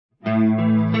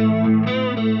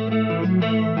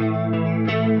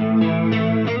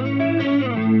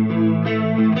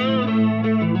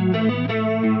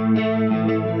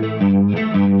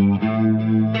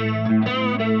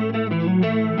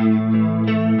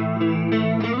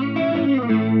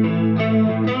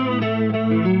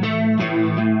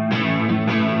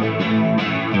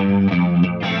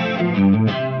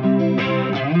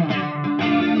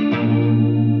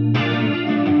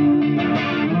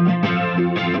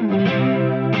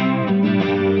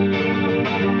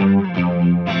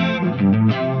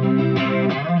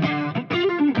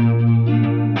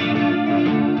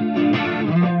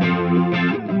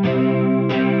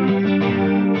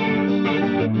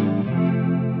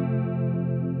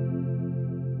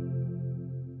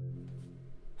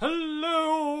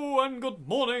and good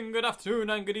morning, good afternoon,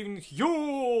 and good evening to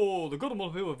you, the good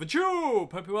morning people of the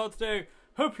tube. Hope you're well today.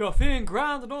 Hope you're feeling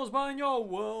grand and all's well in your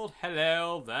world.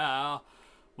 Hello there.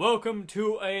 Welcome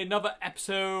to another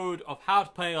episode of How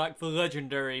to Play Like the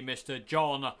legendary Mr.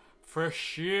 John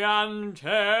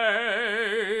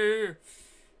Frusciante.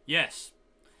 Yes.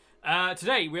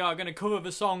 Today we are going to cover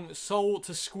the song Soul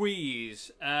to Squeeze.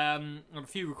 I have a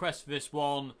few requests for this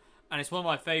one, and it's one of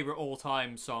my favourite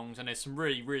all-time songs, and there's some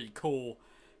really cool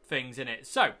things in it.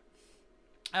 So,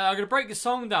 I'm going to break the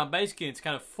song down basically into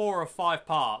kind of 4 or 5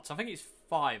 parts. I think it's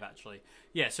 5 actually.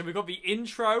 Yeah, so we've got the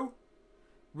intro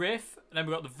riff, and then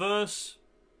we've got the verse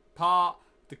part,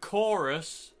 the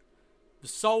chorus, the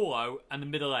solo, and the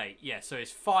middle 8. Yeah, so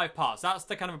it's 5 parts. That's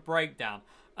the kind of a breakdown.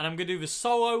 And I'm going to do the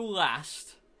solo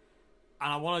last.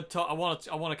 And I want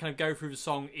to kind of go through the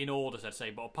song in order, so to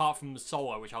say, but apart from the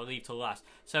solo, which I'll leave to last.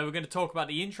 So we're going to talk about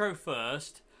the intro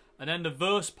first, and then the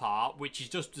verse part, which is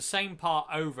just the same part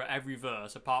over every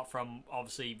verse, apart from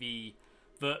obviously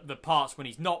the parts when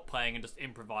he's not playing and just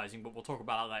improvising. But we'll talk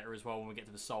about that later as well when we get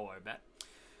to the solo bit.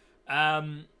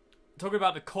 Talking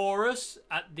about the chorus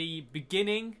at the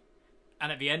beginning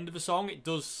and at the end of the song, it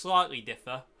does slightly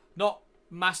differ, not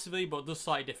massively, but it does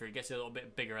slightly differ. It gets a little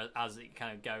bit bigger as it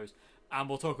kind of goes. And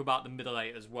we'll talk about the middle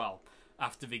 8 as well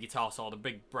after the guitar solo, the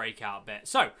big breakout bit.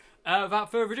 So,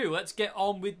 without further ado, let's get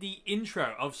on with the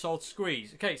intro of Soul to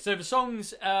Squeeze. Okay, so the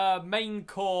song's main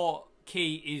core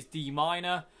key is D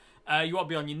minor. You want to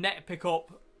be on your neck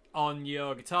pickup on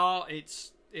your guitar.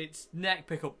 It's neck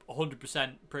pickup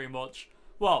 100% pretty much.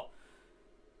 Well,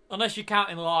 unless you're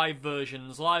counting live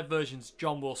versions. Live versions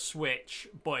John will switch,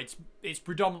 but it's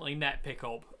predominantly neck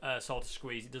pickup, Soul to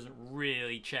Squeeze. It doesn't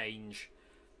really change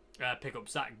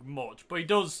pickups that much, but he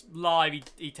does live.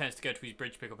 He tends to go to his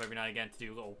bridge pickup every now and again to do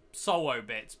little solo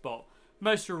bits, but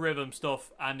most of the rhythm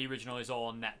stuff and the original is all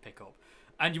on net pickup.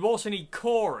 And you also need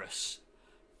chorus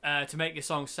to make the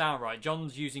song sound right.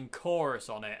 John's using chorus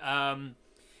on it.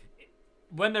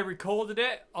 When they recorded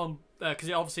it on, because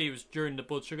obviously it was during the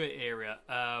Blood Sugar era,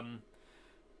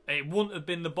 it wouldn't have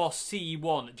been the Boss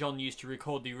CE1 that John used to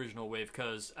record the original with,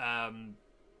 because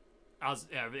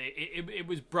it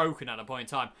was broken at a point in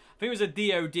time. I think it was a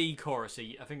DOD chorus.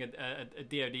 I think a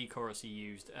DOD chorus he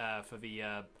used for the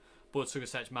Blood Sugar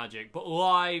Sex Magic. But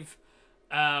live,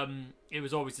 it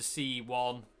was always the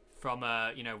CE1 from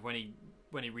when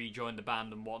he rejoined the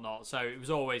band and whatnot. So it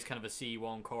was always kind of a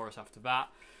CE1 chorus after that.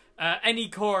 Any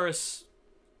chorus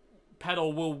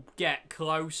pedal will get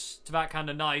close to that kind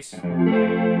of nice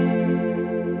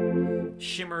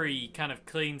shimmery kind of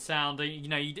clean sound.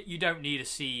 You don't need a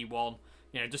CE1.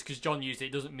 Just because John used it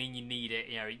doesn't mean you need it.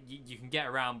 You can get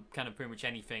around kind of pretty much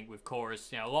anything with chorus.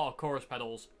 A lot of chorus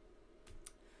pedals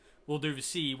will do the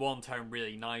CE1 tone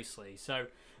really nicely. So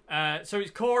it's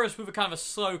chorus with a kind of a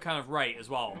slow kind of rate as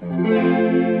well.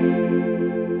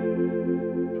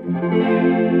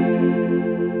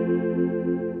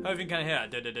 Hope you can kind of hear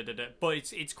that, but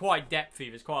it's quite depthy.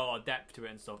 There's quite a lot of depth to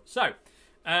it and stuff. So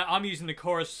I'm using the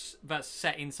chorus that's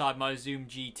set inside my Zoom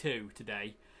G2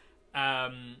 today,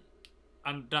 and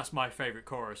that's my favourite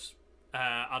chorus.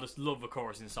 I just love the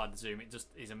chorus inside the Zoom. It just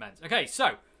is immense. Okay,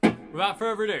 so without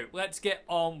further ado, let's get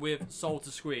on with Soul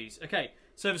to Squeeze. Okay,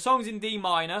 so the song's in D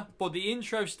minor, but the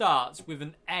intro starts with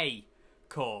an A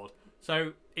chord.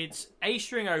 So it's A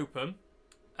string open.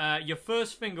 Your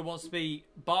first finger wants to be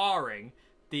barring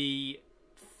the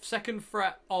 2nd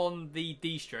fret on the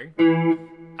D string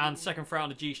and 2nd fret on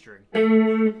the G string.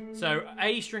 So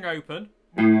A string open,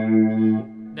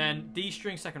 then D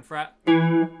string 2nd fret,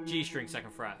 G string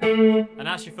 2nd fret, and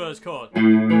that's your first chord.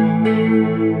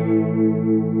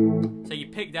 So you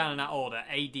pick down in that order,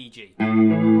 A, D, G,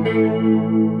 and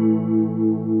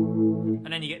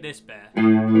then you get this bit.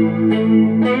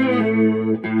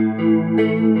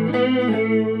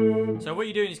 So what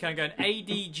you're doing is kind of going A,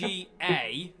 D, G,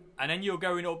 A, and then you're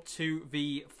going up to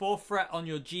the 4th fret on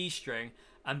your G string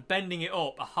and bending it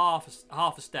up a half a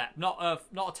step, not a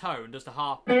tone, just a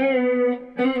half,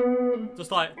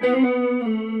 just like,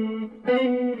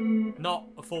 not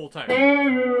a full tone.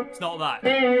 It's not that.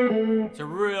 It's a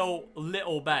real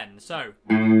little bend. So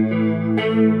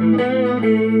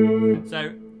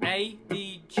A,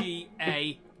 D, G,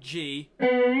 A, G,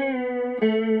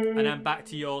 and then back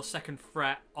to your 2nd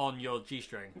fret on your G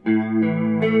string.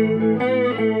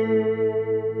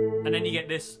 And then you get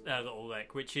this little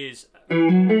lick, which is,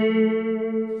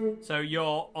 so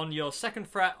you're on your 2nd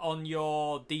fret on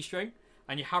your D string,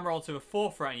 and you hammer onto the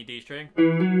 4th fret on your D string,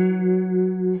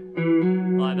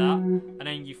 like that, and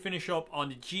then you finish up on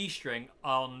the G string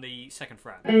on the 2nd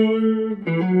fret.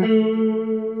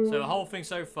 So the whole thing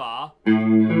so far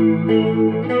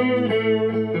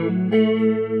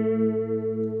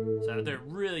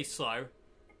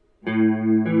And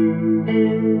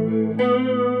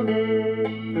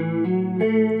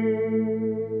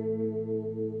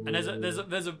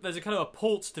there's a kind of a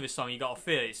pulse to this song. You got to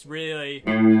feel it. It's really.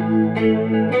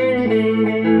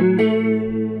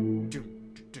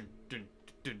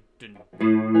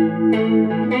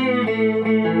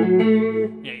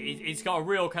 Yeah, it's got a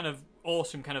real kind of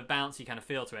awesome, kind of bouncy kind of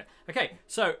feel to it. Okay,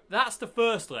 so that's the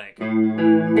first lick of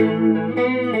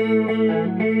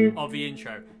the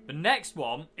intro. The next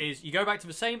one is you go back to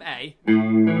the same A,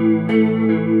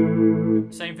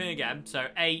 same thing again. So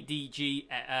A D G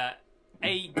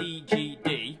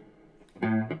D.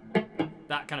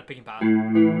 That kind of picking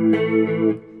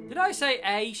pattern. Did I say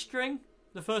A string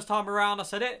the first time around? I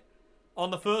said it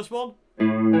on the first one.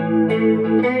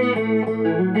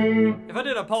 If I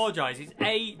did apologise, it's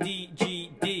A, D,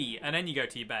 G, D, and then you go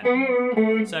to your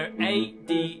bend. So A,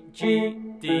 D, G,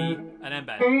 D, and then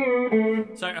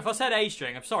bend. So if I said A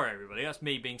string, I'm sorry everybody, that's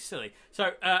me being silly.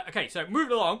 So, okay, so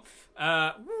moving along,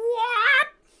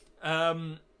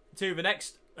 to the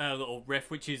next little riff,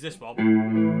 which is this one.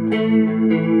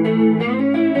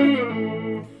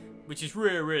 Which is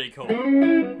really, really cool.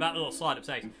 That little slide up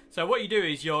says. So what you do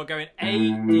is you're going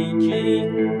A, D, G,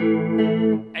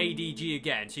 A, D, G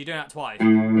again. So you're doing that twice.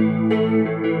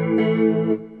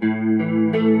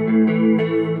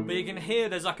 But you can hear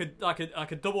there's like a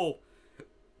double.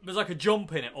 There's like a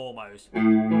jump in it almost.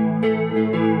 Dun,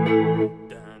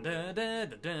 dun, dun,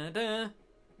 dun, dun, dun.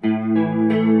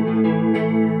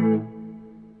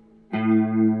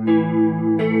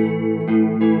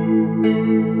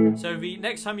 So the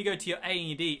next time you go to your A and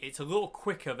your D, it's a little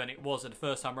quicker than it was the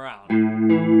first time around.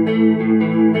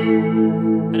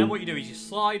 And then what you do is you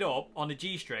slide up on the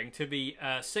G string to the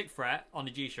 6th fret on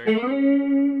the G string.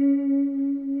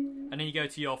 And then you go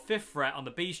to your 5th fret on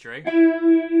the B string.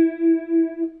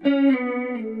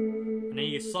 And then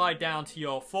you slide down to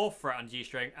your 4th fret on G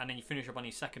string. And then you finish up on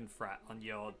your 2nd fret on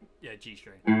your G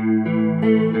string.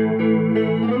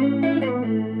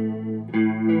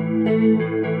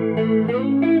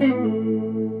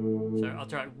 So I'll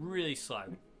try it really slow.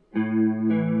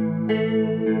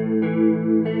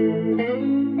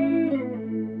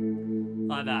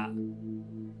 Like that.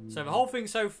 So the whole thing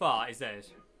so far is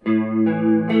this.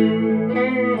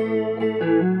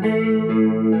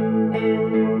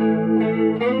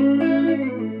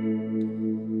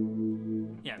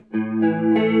 Yeah.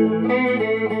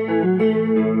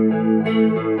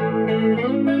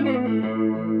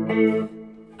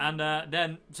 And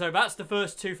then, so that's the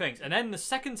first two things, and then the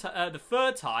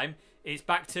third time, it's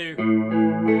back to.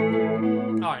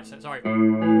 Alright, so, sorry.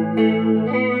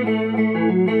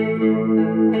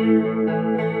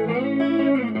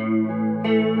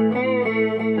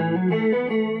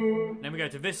 Then we go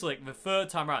to this lick the third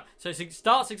time around. So it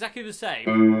starts exactly the same,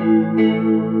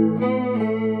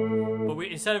 but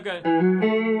instead of going,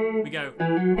 we go.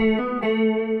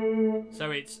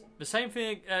 So it's the same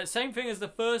thing as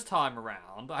the first time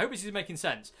around. I hope this is making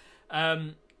sense.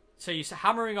 So you're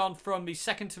hammering on from the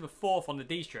 2nd to the 4th on the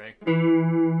D string,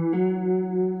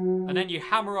 and then you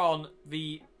hammer on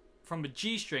from the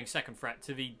G string 2nd fret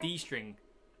to the D string,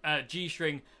 G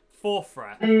string 4th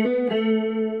fret,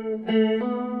 and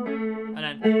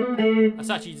then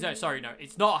that's actually sorry, no,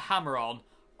 it's not a hammer on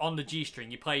the G string.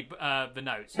 You play the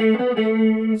notes. So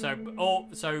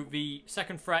the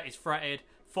 2nd fret is fretted.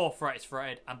 4th fret is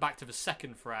fretted, and back to the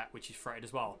 2nd fret, which is fretted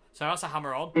as well. So that's a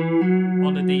hammer on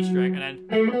the D string, and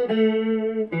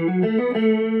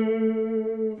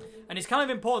it's kind of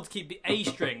important to keep the A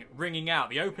string ringing out,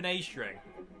 the open A string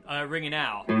ringing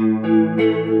out.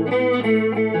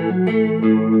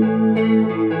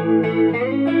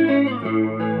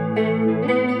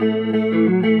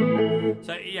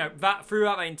 So that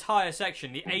throughout the entire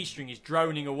section, the A string is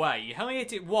droning away. You only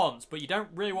hit it once, but you don't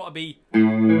really want to be.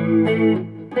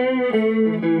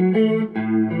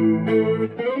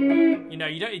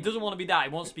 It doesn't want to be that.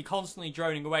 It wants to be constantly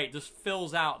droning away. It just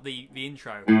fills out the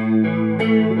intro.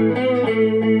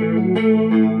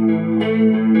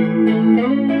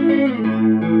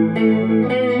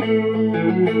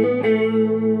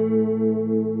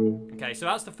 Okay, so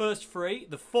that's the first three.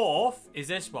 The fourth is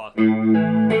this one,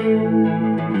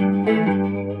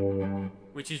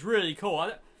 which is really cool.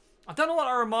 I don't know what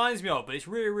that reminds me of, but it's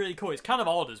really, really cool. It's kind of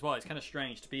odd as well. It's kind of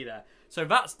strange to be there. So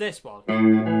that's this one.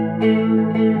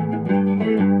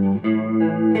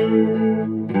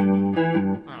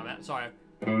 Oh, sorry.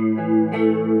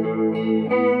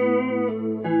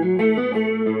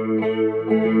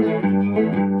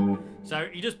 So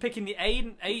you're just picking the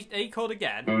A chord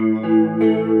again,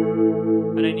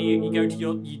 and then you go to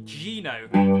your G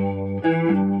note.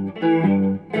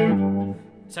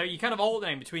 So you kind of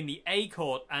alternate between the A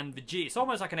chord and the G. It's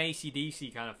almost like an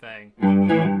AC/DC kind of thing.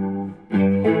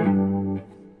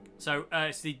 So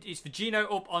it's the G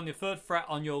note up on the 3rd fret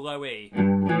on your low E.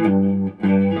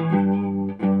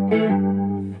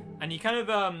 And you're kind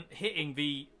of hitting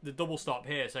the double stop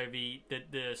here. So the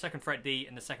 2nd fret D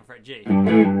and the 2nd fret G.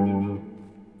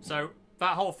 So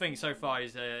that whole thing so far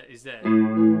is there.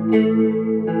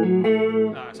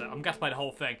 So I'm going to play the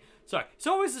whole thing. So it's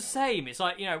always the same. It's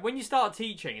like, you know, when you start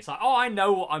teaching, it's like, oh, I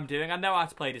know what I'm doing. I know how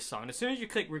to play this song. And as soon as you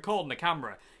click record on the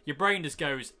camera, your brain just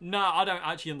goes, no, I don't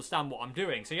actually understand what I'm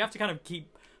doing. So you have to kind of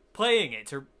keep playing it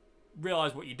to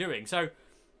realise what you're doing. So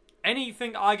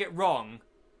anything I get wrong,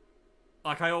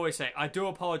 like I always say, I do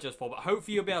apologise for, but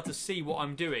hopefully you'll be able to see what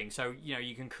I'm doing. So, you know,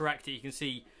 you can correct it. You can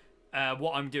see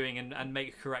what I'm doing and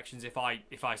make corrections if I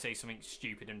say something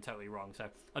stupid and totally wrong. So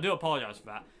I do apologise for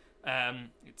that.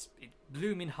 It's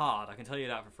blooming hard, I can tell you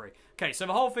that for free. Okay, so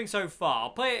the whole thing so far, I'll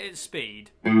play it at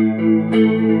speed. So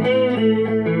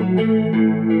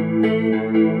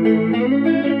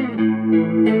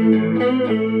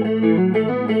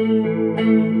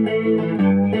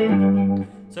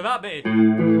that bit,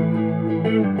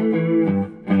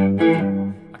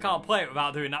 I can't play it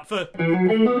without doing that first.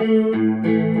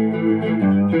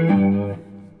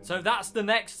 So that's the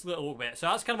next little bit. So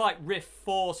that's kind of like riff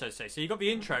 4, so to say. So you've got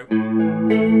the intro.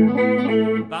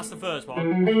 That's the first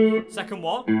one. Second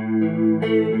one.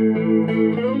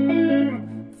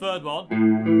 Third one.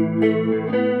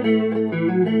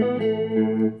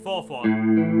 Fourth one.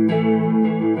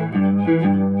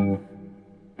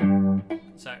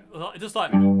 So just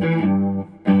like, you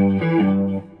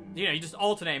know, you're just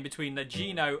alternating between the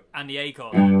G note and the A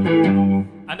chord.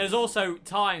 And there's also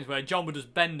times where John would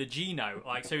just bend the G note,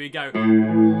 like, so you go,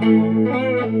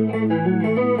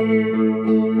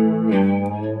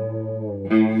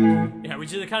 yeah,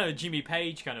 which is a kind of a Jimmy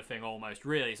Page kind of thing almost,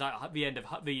 really. It's like at the end of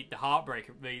the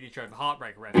Heartbreaker, the intro of the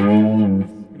Heartbreaker riff.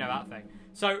 You know, that thing.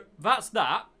 So that's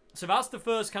that. So that's the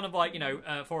first kind of like, you know,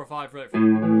 4 or 5 riff.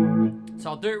 So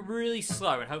I'll do it really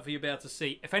slow and hopefully you'll be able to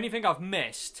see. If anything I've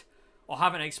missed or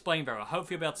haven't explained very well,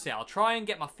 hopefully you'll be able to see it. I'll try and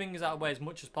get my fingers out of the way as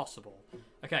much as possible.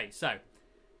 Okay, so,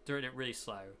 doing it really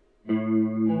slow.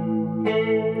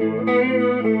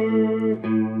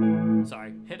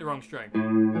 Sorry, hit the wrong string.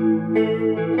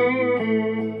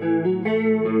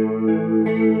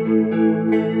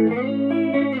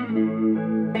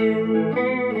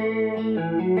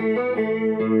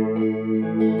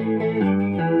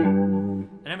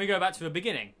 And then we go back to the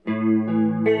beginning.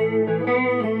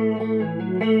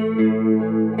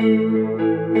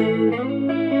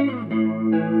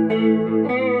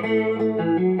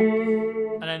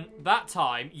 And then that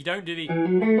time, you don't do the...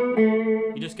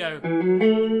 You just go...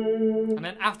 And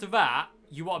then after that,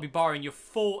 you want to be borrowing your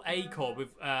full A chord with...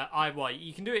 well,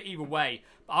 you can do it either way,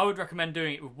 but I would recommend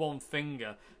doing it with one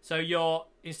finger. So you're...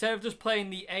 Instead of just playing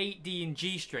the A, D, and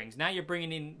G strings, now you're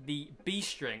bringing in the B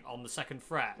string on the 2nd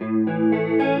fret.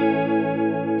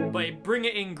 But bring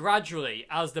it in gradually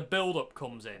as the build-up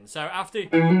comes in. So after...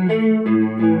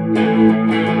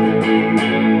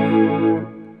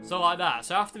 So like that.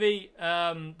 So after the...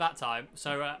 that time.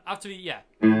 So after the... Yeah.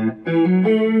 Go.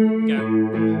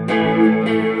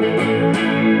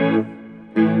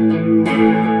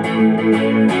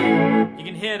 You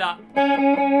can hear that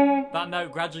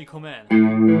note gradually come in.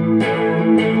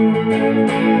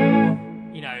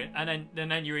 You know, and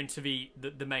then you're into the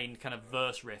main kind of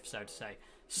verse riff, so to say.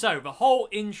 So the whole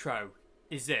intro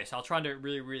is this. I'll try and do it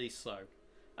really, really slow.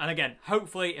 And again,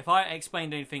 hopefully, if I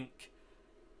explained anything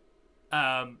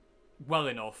well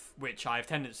enough, which I have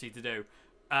tendency to do,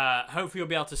 hopefully you'll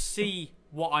be able to see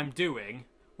what I'm doing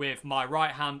with my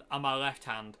right hand and my left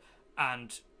hand,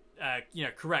 and you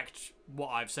know, correct what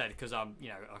I've said, because I'm, you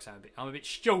know, I'm a bit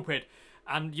stupid,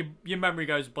 and your memory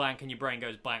goes blank and your brain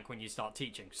goes blank when you start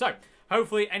teaching. So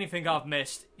hopefully anything I've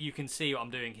missed, you can see what I'm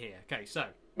doing here. Okay, so.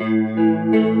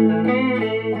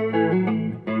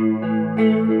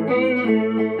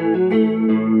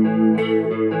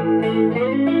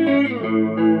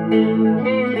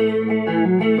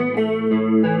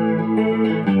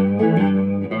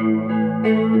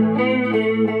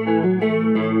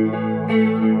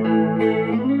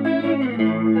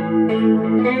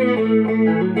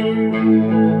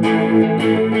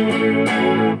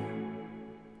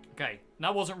 Okay,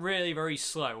 that wasn't really very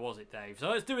slow, was it, Dave? So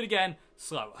let's do it again,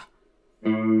 slower.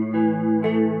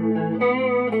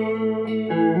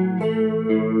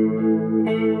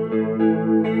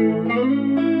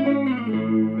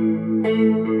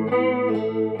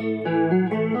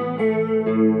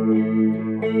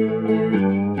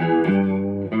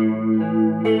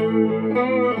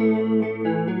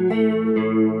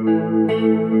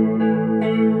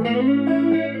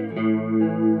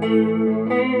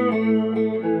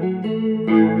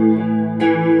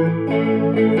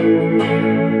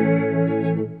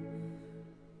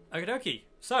 dokie.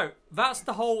 So that's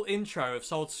the whole intro of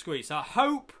Soul to Squeeze. So I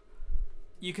hope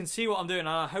you can see what I'm doing, and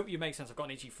I hope you make sense. I've got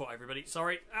an itchy foot, everybody.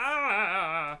 Sorry.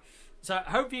 Ah! So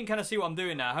I hope you can kind of see what I'm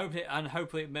doing now.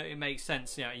 Hopefully it makes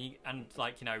sense. You know, and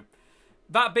like, you know,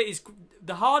 that bit is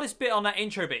the hardest bit on that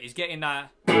intro bit is getting that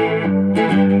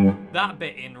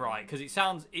bit in right, because it's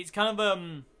kind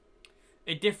of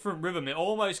a different rhythm. It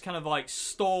almost kind of like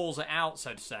stalls it out,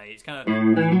 so to say. It's kind of,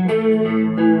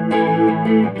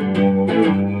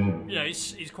 you know,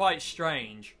 it's quite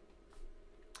strange.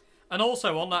 And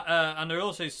also on that, and there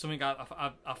also is something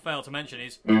I failed to mention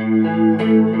is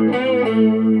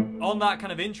on that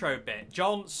kind of intro bit,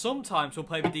 John sometimes will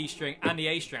play the D string and the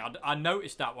A string. I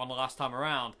noticed that one the last time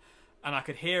around, and I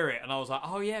could hear it, and I was like,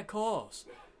 oh yeah, of course.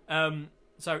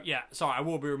 So yeah, sorry, I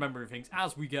will be remembering things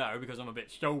as we go because I'm a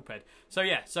bit stupid. So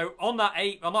yeah, so on that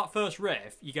first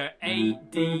riff, you go A,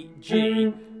 D,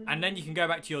 G, and then you can go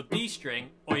back to your D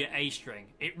string or your A string.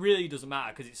 It really doesn't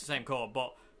matter because it's the same chord,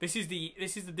 but this is the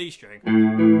D string.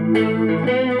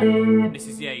 This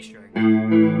is the A string.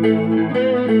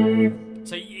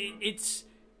 So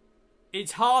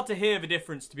it's hard to hear the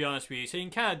difference, to be honest with you. So you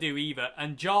can kind of do either.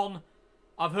 And John,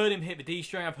 I've heard him hit the D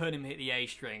string, I've heard him hit the A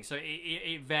string. So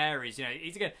it varies, you know.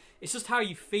 It's just how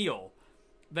you feel,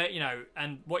 that, you know,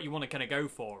 and what you want to kind of go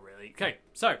for, really. Okay,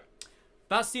 so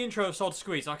that's the intro of Soul to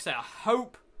Squeeze. Like I say, I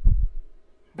hope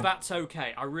that's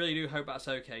okay. I really do hope that's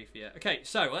okay for you. Okay,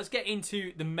 so let's get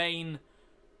into the main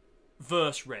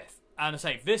verse riff. And I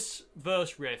say this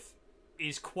verse riff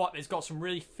is it's got some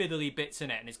really fiddly bits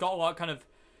in it, and it's got a lot of kind of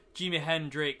Jimi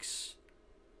Hendrix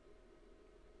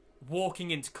walking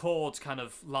into chords kind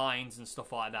of lines and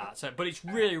stuff like that. So, but it's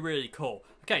really, really cool.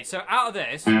 Okay, so out of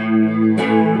this, you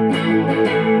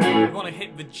want to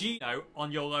hit the G note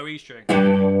on your low E string.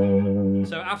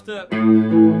 So after,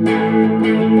 and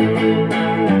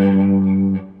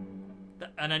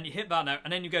then you hit that note,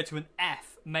 and then you go to an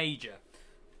F major.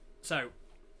 So,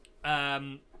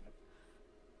 I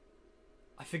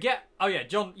forget. Oh yeah,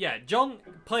 John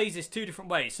plays this two different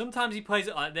ways. Sometimes he plays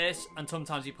it like this, and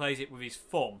sometimes he plays it with his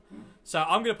thumb. So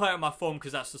I'm going to play it with my thumb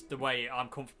because that's just the way I'm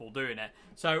comfortable doing it.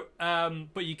 So,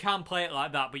 but you can play it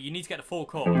like that, but you need to get the full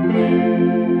chord.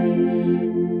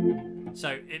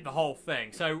 So the whole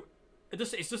thing. So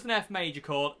it's just an F major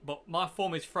chord, but my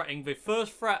thumb is fretting the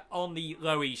first fret on the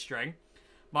low E string.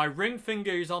 My ring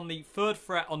finger is on the third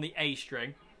fret on the A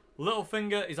string. Little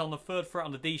finger is on the third fret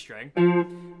on the D string.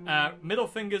 Middle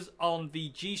finger's on the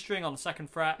G string on the second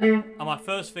fret. And my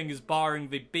first finger's barring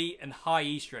the B and high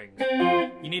E strings.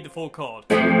 You need the full chord.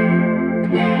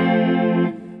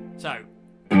 So,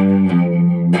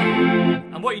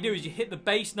 and what you do is you hit the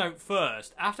bass note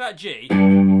first. After that G,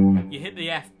 you hit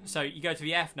the F. So you go to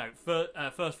the F note,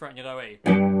 first fret on your low E.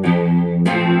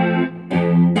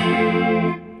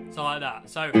 So like that.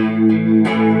 So,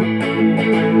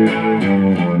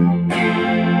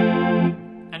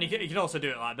 and you can also do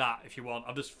it like that if you want.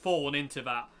 I've just fallen into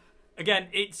that. Again,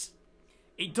 it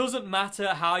doesn't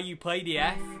matter how you play the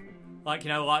F, like, you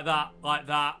know, like that,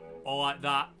 or like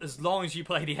that, as long as you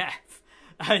play the F,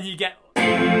 and you get,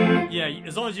 yeah,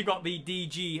 as long as you've got the D,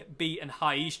 G, B, and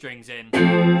high E strings in,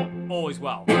 all is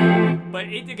well. But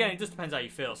again, it just depends how you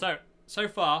feel. So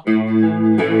far.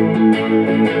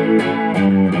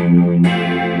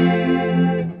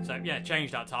 So yeah,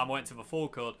 changed that time. I went to the full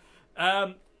chord.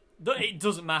 It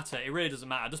doesn't matter. It really doesn't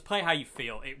matter. Just play how you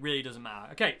feel. It really doesn't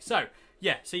matter. Okay, so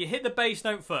yeah, so you hit the bass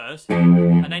note first,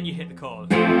 and then you hit the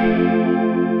chord,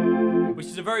 which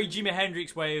is a very Jimi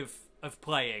Hendrix way of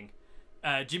playing.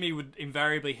 Jimmy would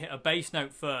invariably hit a bass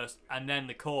note first, and then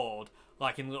the chord,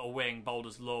 like in Little Wing,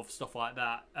 Boulder's Love, stuff like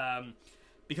that.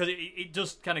 Because it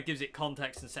just kind of gives it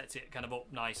context and sets it kind of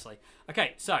up nicely.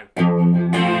 Okay, so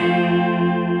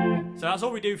that's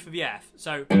all we do for the F.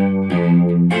 So,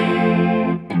 and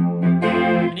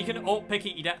you can up pick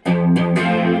it,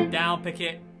 down pick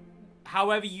it,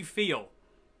 however you feel.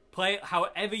 Play it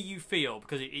however you feel,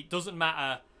 because it doesn't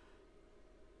matter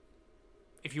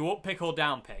if you up pick or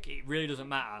down pick. It really doesn't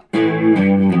matter.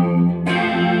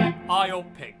 I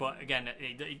up pick, but again,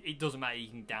 it doesn't matter. You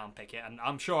can down pick it, and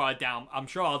I'm sure I'll down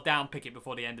pick it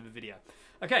before the end of the video.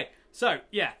 Okay, so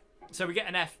yeah, so we get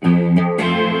an F,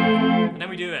 and then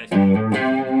we do this,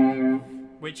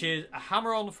 which is a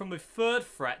hammer on from the third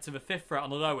fret to the fifth fret on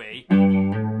the low E,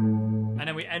 and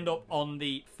then we end up on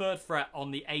the third fret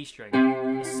on the A string,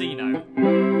 the C note.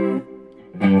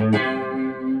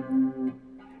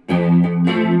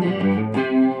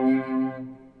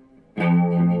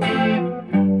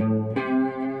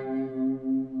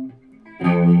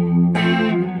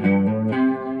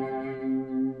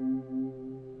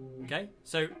 Okay,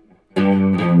 so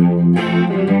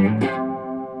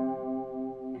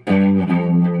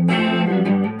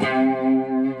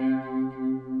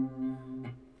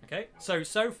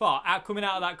so far, coming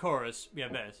out of that chorus, we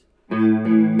have this.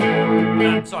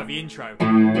 Sorry, the intro.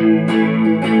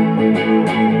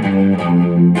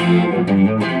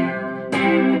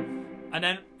 And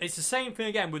then it's the same thing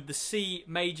again with the C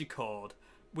major chord.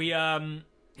 We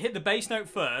hit the bass note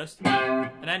first,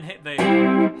 and then hit the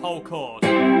whole chord.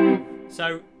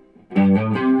 So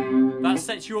that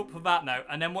sets you up for that note.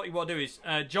 And then what you want to do is,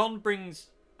 John brings,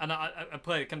 and I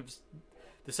play kind of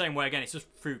the same way again. It's just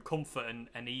through comfort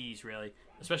and ease, really,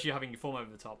 especially having your thumb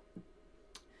over the top.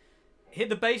 Hit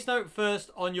the bass note first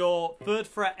on your 3rd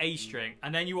fret A string,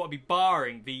 and then you want to be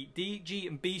barring the D, G,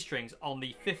 and B strings on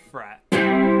the 5th fret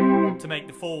to make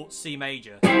the full C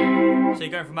major. So you're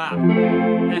going from that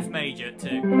F major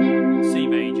to C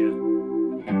major.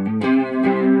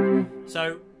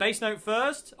 So bass note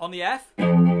first on the F,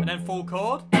 and then full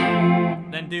chord,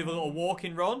 then do the little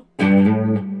walking run,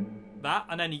 that,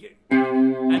 and then you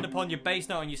end up on your bass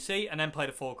note on your C, and then play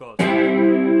the full chord.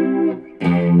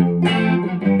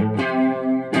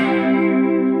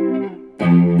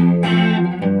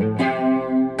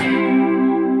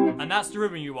 And that's the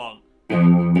rhythm you want.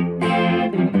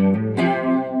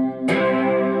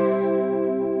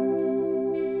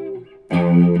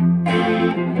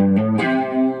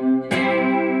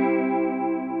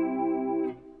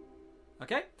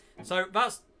 Okay, so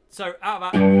that's out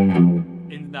of that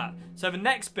in that. So the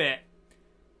next bit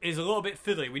is a little bit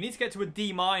fiddly. We need to get to a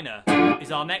D minor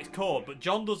is our next chord, but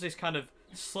John does this kind of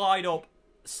slide up,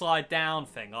 slide down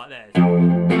thing like this.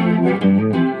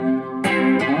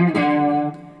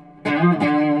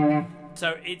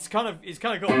 So it's kind of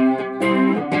cool.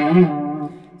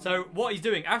 So what he's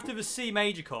doing after the C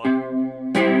major chord,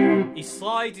 he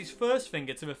slides his first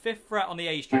finger to the 5th fret on the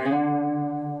A string,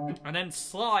 and then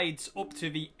slides up to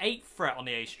the 8th fret on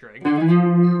the A string,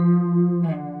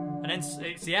 and then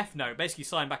it's the F note, basically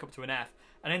sliding back up to an F,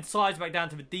 and then slides back down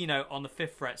to the D note on the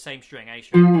 5th fret, same string, A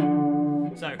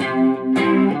string. So,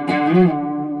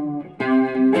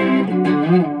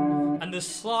 and the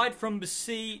slide from the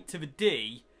C to the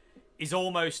D is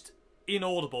almost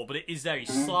inaudible, but it is there. He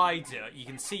slides it. You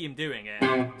can see him doing it.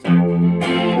 So,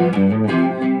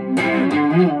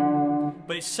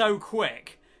 but it's so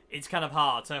quick, it's kind of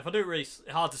hard. So if I do it really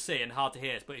hard to see and hard to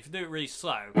hear, but if you do it really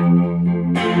slow.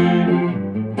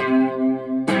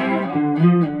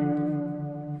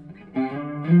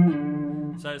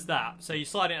 So it's that. So you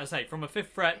slide it, as I say, from a 5th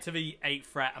fret to the 8th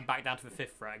fret and back down to the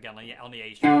 5th fret again on the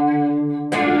A string.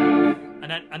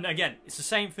 And again, it's the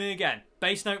same thing again.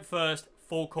 Bass note first,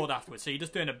 full chord afterwards. So you're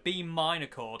just doing a B minor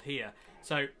chord here.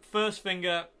 So first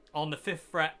finger on the 5th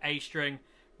fret A string,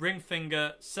 ring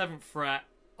finger 7th fret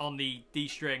on the D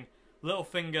string, little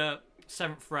finger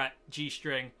 7th fret G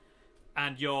string,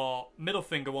 and your middle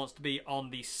finger wants to be on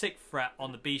the 6th fret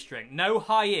on the B string. No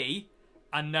high E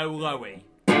and no low E.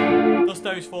 Just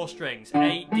those 4 strings,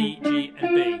 A, D, G,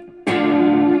 and B.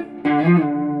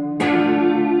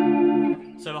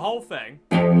 So the whole thing.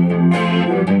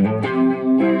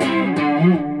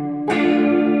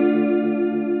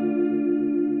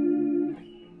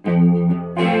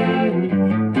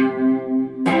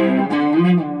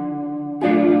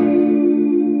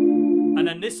 And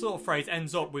then this little phrase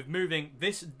ends up with moving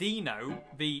this D note,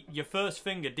 your first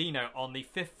finger D note on the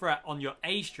 5th fret on your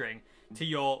A string, to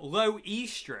your low E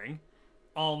string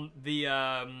on the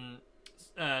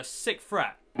 6th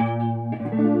fret,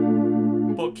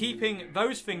 but keeping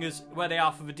those fingers where they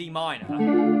are for the D minor,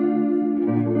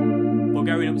 but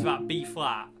going up to that B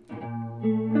flat,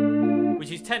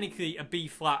 which is technically a B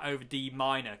flat over D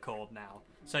minor chord now.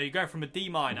 So you're going from a D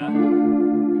minor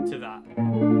to that.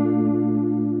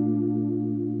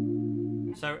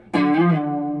 So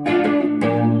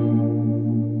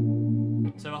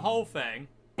the whole thing.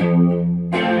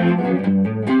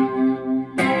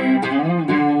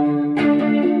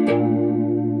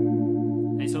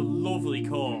 It's a lovely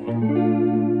chord.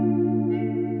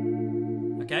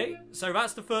 Okay, so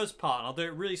that's the first part, and I'll do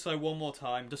it really slow one more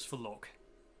time just for luck.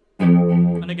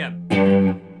 And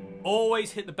again,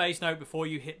 always hit the bass note before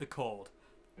you hit the chord.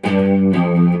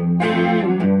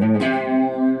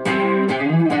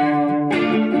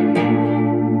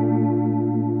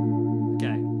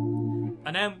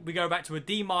 And then we go back to a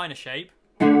D minor shape.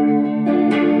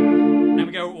 Then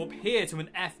we go up here to an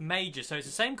F major. So it's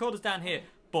the same chord as down here,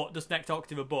 but just next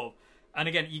octave above. And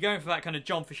again, you're going for that kind of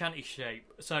John Frusciante shape.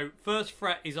 So first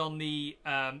fret is on the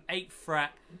 8th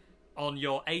fret on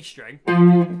your A string.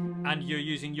 And you're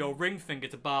using your ring finger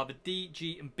to bar the D,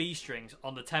 G, and B strings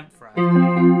on the 10th fret.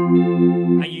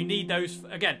 And you need those,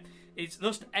 again, it's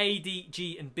just A, D,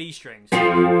 G, and B strings.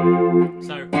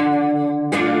 So...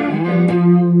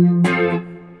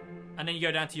 and then you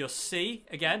go down to your C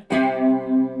again.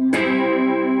 And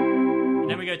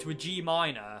Then we go to a G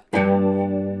minor.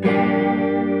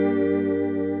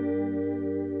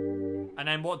 And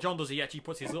then what John does, he actually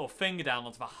puts his little finger down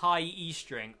onto the high E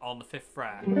string on the 5th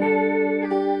fret.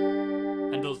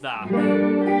 And does that.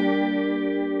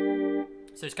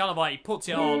 So it's kind of like he puts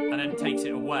it on and then takes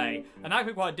it away. And that can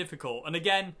be quite difficult. And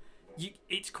again,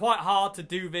 it's quite hard to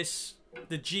do this,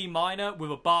 the G minor,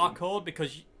 with a bar chord,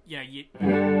 because, you know, you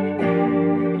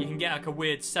can get like a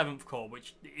weird 7th chord,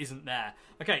 which isn't there.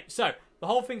 Okay, so the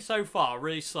whole thing so far,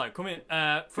 really slow. Coming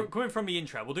from the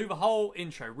intro, we'll do the whole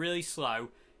intro really slow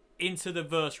into the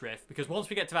verse riff, because once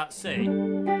we get to that C,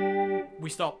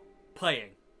 we stop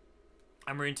playing.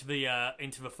 And we're into the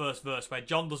first verse, where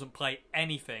John doesn't play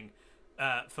anything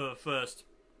for the first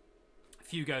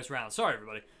few goes round. Sorry,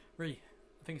 everybody. Really,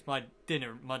 I think it's my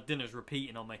dinner. My dinner's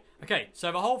repeating on me. Okay,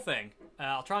 so the whole thing.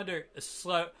 I'll try and do it as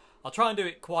slow. I'll try and do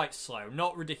it quite slow,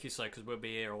 not ridiculously slow, because we'll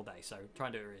be here all day. So try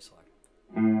and do it really slow.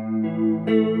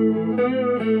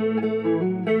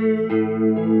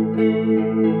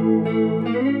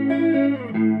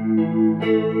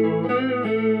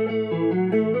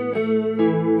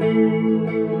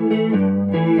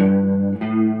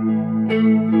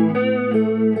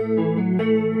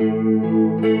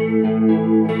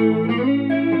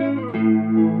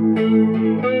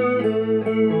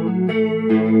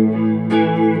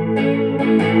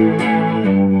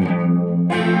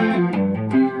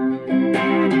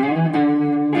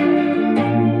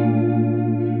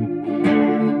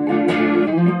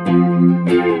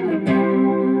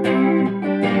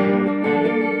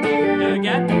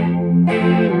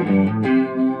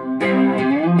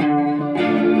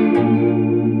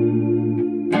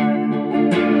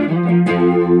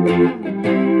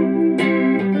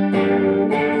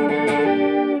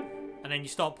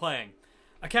 Stop playing.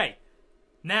 Okay,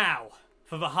 now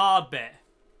for the hard bit,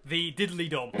 the diddly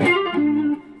dum.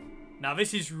 Now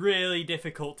this is really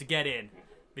difficult to get in.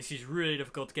 This is really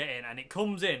difficult to get in, and it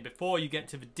comes in before you get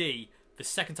to the D the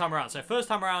second time around. So first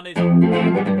time around is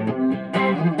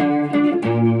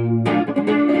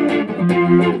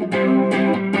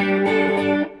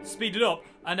speed it up,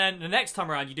 and then the next time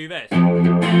around you do this.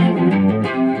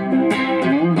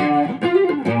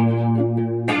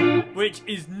 Which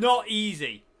is not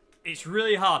easy. It's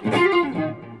really hard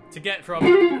to get from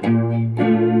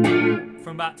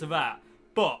that to that.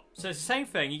 But, so it's the same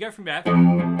thing. You go from F to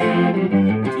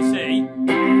C.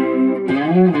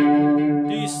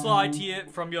 Do your slide to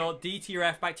from your D to your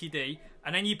F back to your D.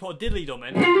 And then you put a diddly dum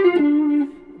in,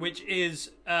 which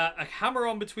is a hammer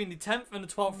on between the 10th and the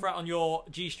 12th fret on your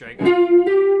G string.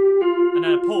 And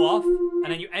then a pull off. And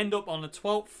then you end up on the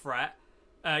 12th fret.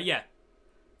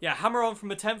 Yeah, hammer on from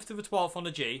the 10th to the 12th on the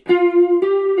G,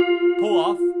 pull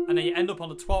off, and then you end up on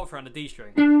the 12th fret on the D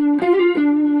string.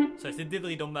 So it's the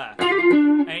diddly dum there.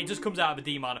 And it just comes out of a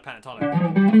D minor pentatonic.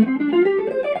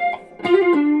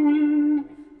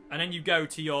 And then you go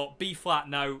to your B flat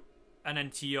note, and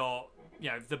then to your, you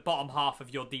know, the bottom half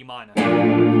of your D minor.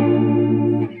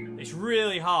 It's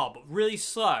really hard, but really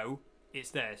slow, it's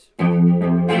this.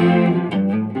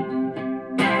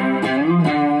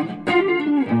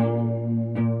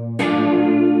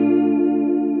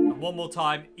 One more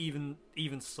time, even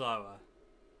slower.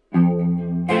 And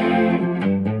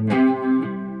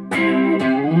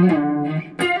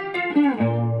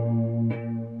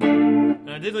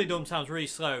a diddly dum sounds really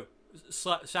slow.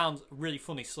 Sounds really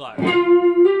funny slow.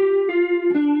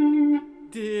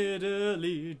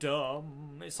 Diddly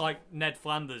dum. It's like Ned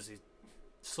Flanders is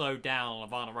slowed down on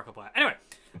a vinyl record player. Anyway,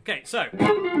 okay, so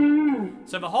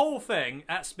the whole thing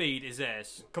at speed is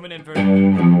this. Coming in for...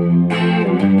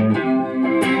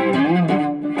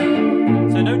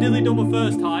 So no diddly dum the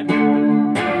first time.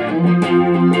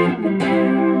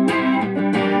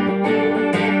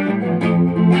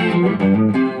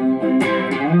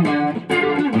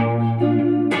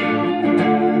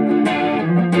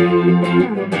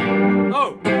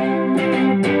 Oh!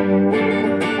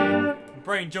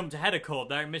 Brain jumped ahead a chord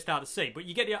there and missed out a C, but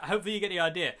you get the, hopefully you get the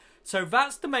idea. So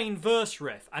that's the main verse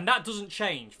riff, and that doesn't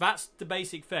change. That's the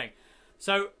basic thing.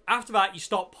 So after that, you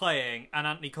stop playing, and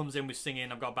Anthony comes in with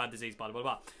singing, I've got a bad disease, blah, blah,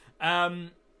 blah.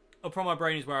 Up from my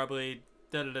brain is where I bleed.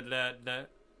 Da, da, da, da, da.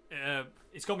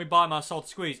 It's got me by my soul to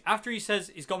squeeze. After he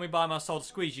says it's got me by my soul to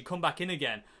squeeze, you come back in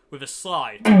again with a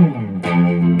slide.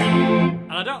 And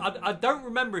I don't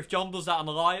remember if John does that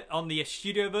on the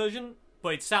studio version,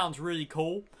 but it sounds really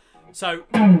cool. So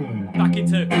back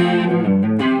into...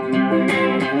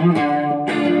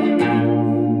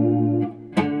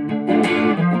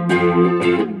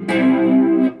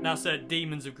 Now said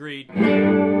Demons of Greed.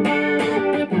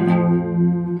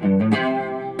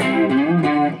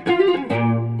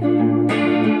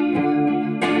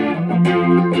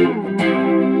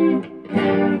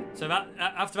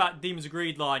 after that Demons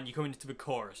Agreed line, you come into the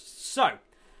chorus. So,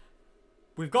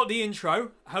 we've got the intro.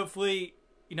 Hopefully,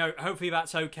 hopefully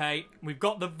that's okay. We've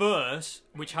got the verse,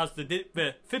 which has the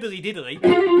fiddly diddly.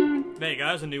 There you go,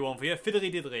 that's a new one for you.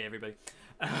 Fiddly diddly, everybody.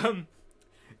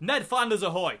 Ned Flanders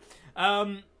ahoy.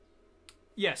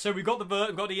 Yeah, so we've got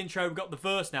the intro, we've got the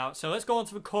verse now. So let's go on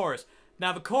to the chorus.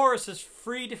 Now the chorus has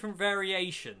 3 different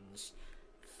variations.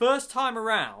 First time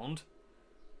around,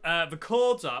 the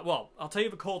chords are, well, I'll tell you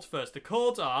the chords first. The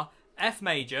chords are F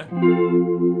major,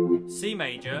 C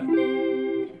major,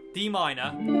 D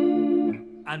minor,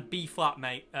 and B flat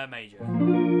major.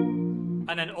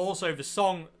 And then also the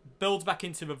song builds back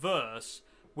into the verse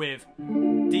with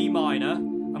D minor.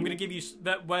 I'm going to give you,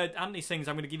 where Anthony sings,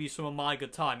 I'm going to give you some of my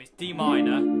good time. It's D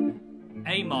minor,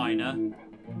 A minor,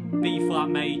 B flat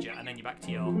major, and then you're back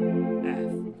to your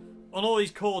F. And all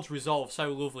these chords resolve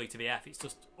so lovely to the F. It's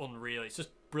just unreal. It's just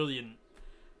brilliant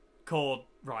chord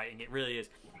writing. It really is.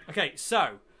 Okay,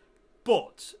 so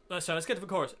let's get to the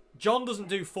chorus. John doesn't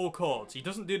do full chords. He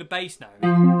doesn't do the bass note.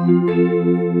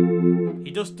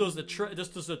 He just does the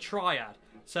triad.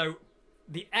 So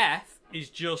the F is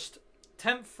just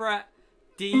 10th fret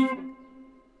D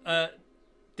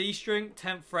string,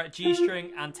 10th fret G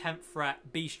string, and 10th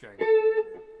fret B string.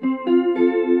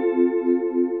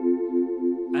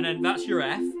 And then that's your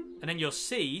F, and then your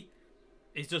C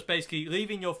is just basically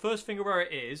leaving your first finger where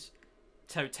it is,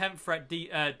 so 10th fret D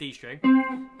string,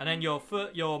 and then your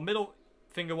middle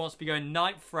finger wants to be going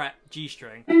 9th fret G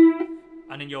string,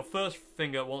 and then your first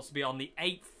finger wants to be on the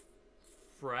 8th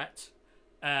fret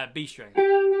B string.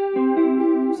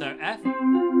 So F,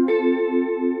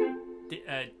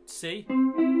 C,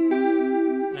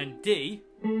 and D,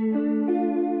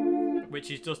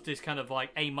 which is just this kind of like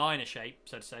A minor shape,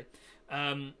 so to say.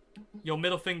 Your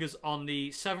middle finger's on the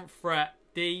 7th fret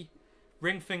D,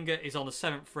 ring finger is on the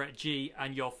 7th fret G,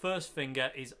 and your first finger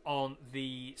is on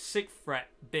the 6th fret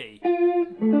B.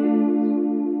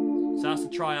 So that's the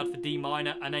triad for D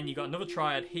minor, and then you've got another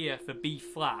triad here for B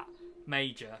flat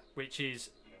major, which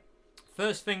is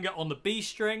first finger on the B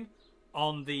string,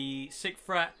 on the 6th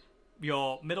fret,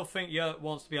 your middle finger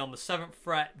wants to be on the 7th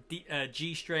fret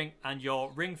G string, and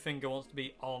your ring finger wants to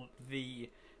be on the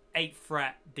 8th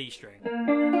fret D string.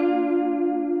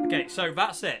 Okay, so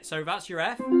that's it. So that's your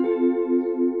F,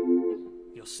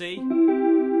 your C,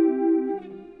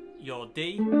 your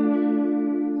D,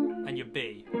 and your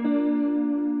B.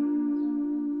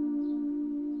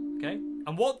 Okay,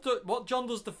 and what John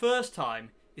does the first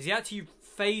time is he actually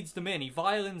fades them in. He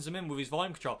violins them in with his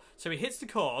volume control. So he hits the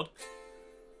chord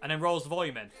and then rolls the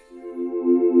volume in.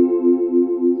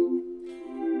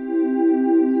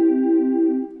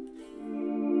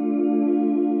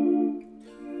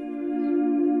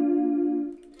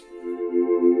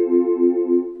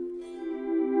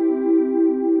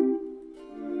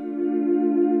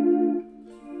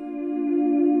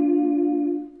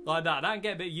 Like that. That can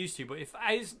get a bit used to, but if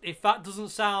that doesn't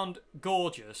sound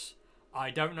gorgeous, I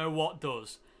don't know what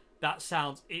does.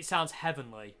 It sounds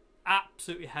heavenly.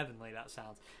 Absolutely heavenly, that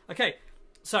sounds. Okay,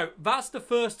 so that's the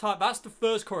first time. That's the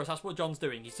first chorus. That's what John's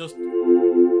doing. He's just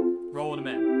rolling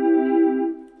them in.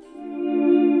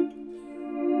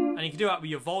 And you can do that with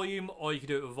your volume, or you can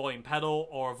do it with a volume pedal,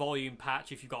 or a volume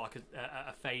patch if you've got like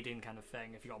a fade-in kind of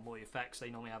thing. If you've got multi effects, they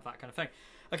normally have that kind of thing.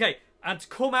 Okay, and to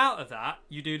come out of that,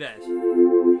 you do this.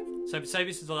 So say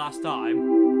this is the last time.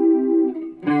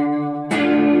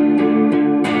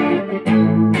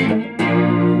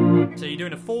 So you're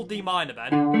doing a full D minor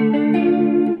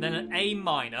then an A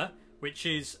minor, which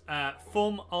is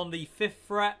thumb on the 5th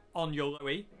fret on your low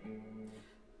E.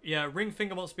 Yeah, ring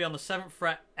finger wants to be on the 7th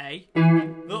fret A,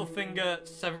 little finger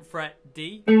 7th fret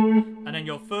D, and then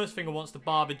your first finger wants to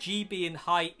bar the G, B, and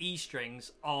high E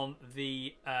strings on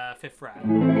the 5th fret.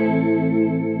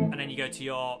 And then you go to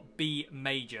your B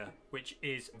major, which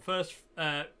is first,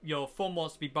 your thumb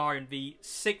wants to be barring the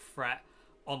 6th fret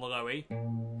on the low E.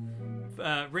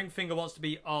 Ring finger wants to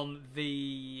be on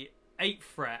the 8th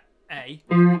fret A,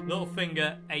 little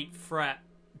finger 8th fret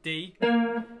D,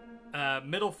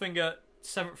 middle finger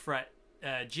 7th fret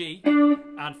G,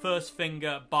 and first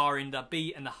finger barring the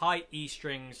B and the high E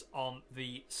strings on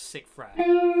the 6th fret.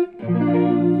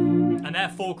 And they're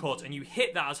full chords, and you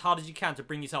hit that as hard as you can to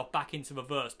bring yourself back into the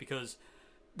verse, because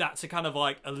that's a kind of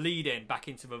like a lead in back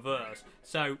into the verse.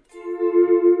 So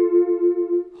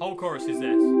whole chorus is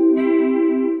this.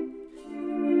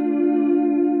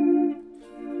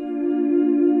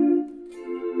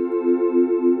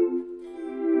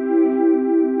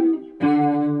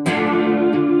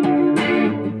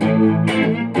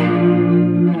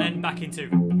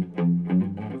 Into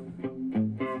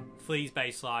Flea's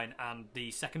bass line and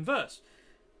the second verse.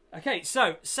 Okay,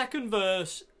 so second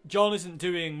verse, John isn't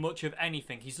doing much of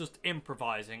anything. He's just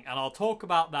improvising, and I'll talk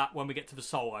about that when we get to the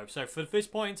solo. So for this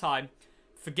point in time,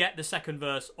 forget the second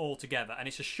verse altogether, and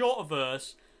it's a shorter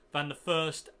verse than the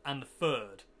first and the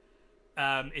third.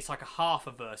 It's like a half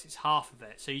a verse. It's half of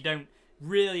it, so you don't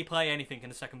really play anything in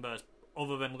the second verse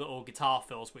other than little guitar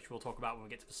fills, which we'll talk about when we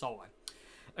get to the solo.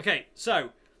 Okay, so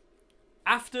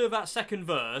after that second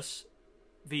verse,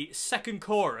 the second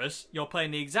chorus, you're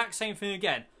playing the exact same thing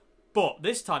again, but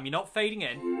this time you're not fading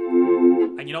in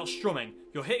and you're not strumming.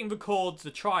 You're hitting the chords,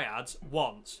 the triads,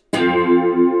 once.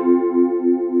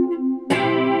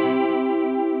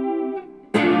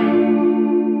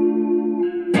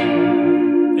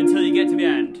 Until you get to the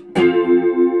end.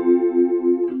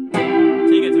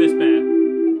 Until you get to this bit.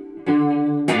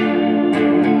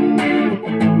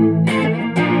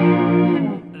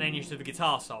 And then you do the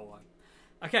guitar solo.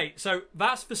 Okay, so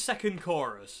that's the second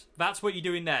chorus. That's what you're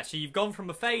doing there. So you've gone from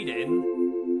a fade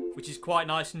in, which is quite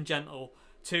nice and gentle,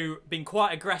 to being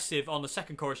quite aggressive on the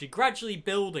second chorus. You're gradually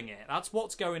building it. That's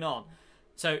what's going on.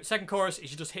 So second chorus is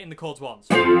you're just hitting the chords once.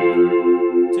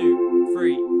 2,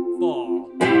 3, 4.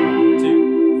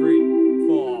 2, 3,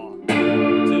 4. 2,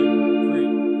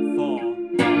 3, 4.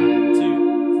 2,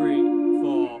 3,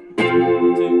 4.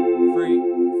 2, 3,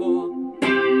 4.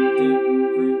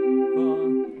 2, 3, 4.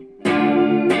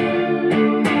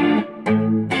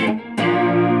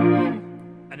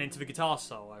 Into the guitar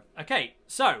solo. Okay,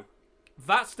 so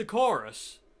that's the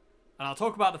chorus, and I'll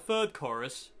talk about the third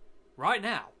chorus right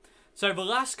now. So the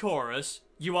last chorus,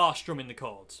 you are strumming the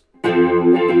chords.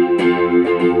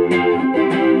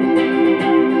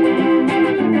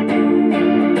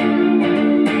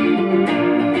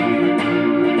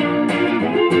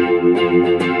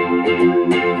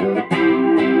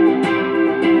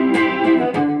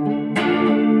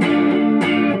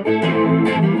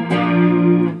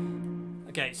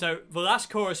 Okay, so the last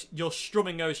chorus, you're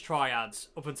strumming those triads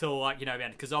up until, like, you know, the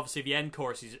end, because obviously the end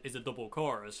chorus is a double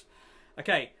chorus.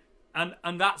 Okay, and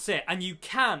that's it. And you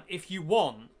can, if you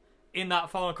want, in that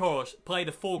final chorus, play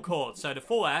the full chords. So the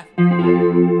full F,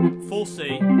 full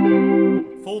C,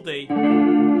 full D,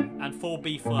 and full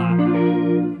B flat.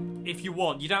 If you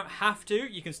want. You don't have to.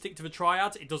 You can stick to the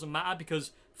triads. It doesn't matter,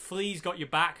 because Flea's got your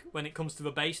back when it comes to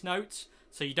the bass notes.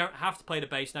 So you don't have to play the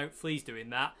bass note. Flea's doing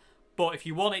that. But if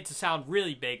you want it to sound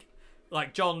really big,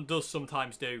 like John does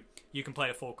sometimes do, you can play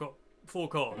the full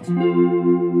chords.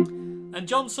 And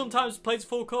John sometimes plays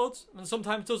full chords and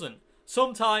sometimes doesn't.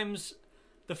 Sometimes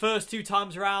the first 2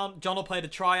 times around, John will play the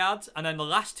triads, and then the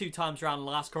last 2 times around in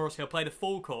the last chorus, he'll play the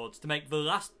full chords to make the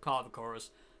last part of the chorus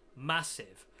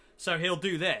massive. So he'll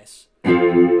do this.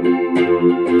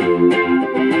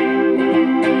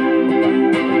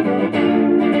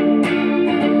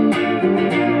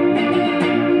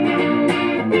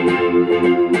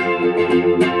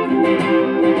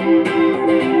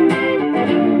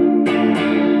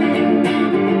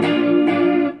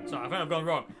 Sorry, I think I've gone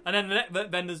wrong. And then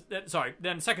then the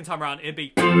second time around it'd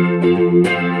be.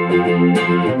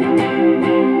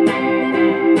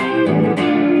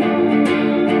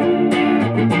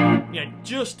 Yeah,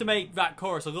 just to make that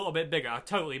chorus a little bit bigger. I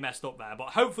totally messed up there, but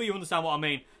hopefully you understand what I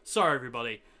mean. Sorry,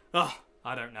 everybody. Ugh,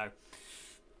 I don't know.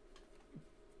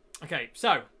 Okay,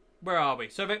 so where are we?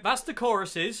 So that's the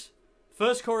choruses.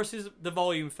 First chorus is the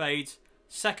volume fades.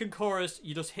 Second chorus,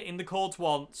 you're just hitting the chords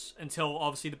once until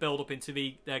obviously the build up into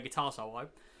the guitar solo.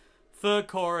 Third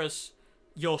chorus,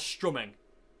 you're strumming,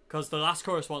 because the last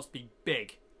chorus wants to be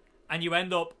big, and you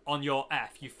end up on your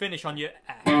F. You finish on your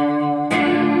F.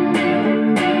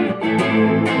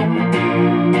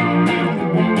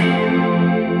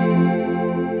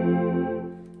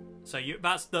 So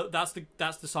that's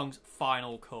the song's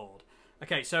final chord.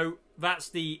 Okay, so that's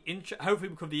the intro. Hopefully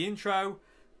we cover the intro,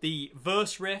 the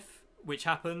verse riff, which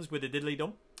happens with the diddly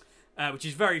dum, which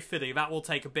is very fiddly. That will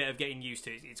take a bit of getting used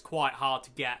to. It's quite hard to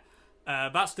get.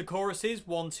 That's the choruses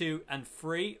 1, 2, and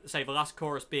 3. Say the last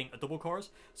chorus being a double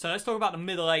chorus. So let's talk about the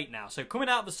middle 8 now. So coming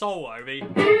out of the solo,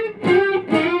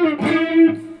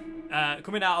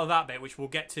 coming out of that bit, which we'll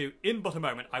get to in but a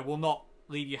moment. I will not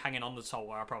leave you hanging on the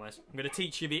solo, I promise. I'm going to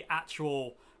teach you the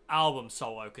actual album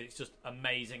solo, because it's just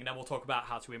amazing, and then we'll talk about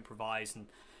how to improvise and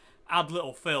add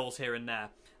little fills here and there.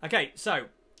 Okay, so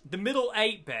the middle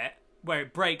 8 bit, where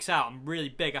it breaks out and really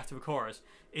big after the chorus,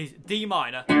 is D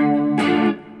minor,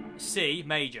 C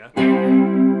major,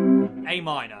 A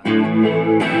minor.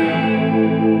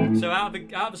 So out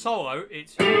of the solo,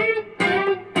 it's.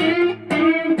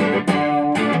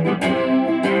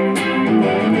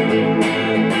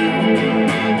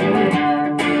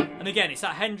 And again, it's it's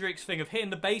that Hendrix thing of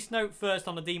hitting the bass note first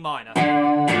on the D minor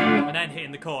and then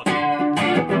hitting the chord.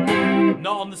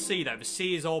 Not on the C though, the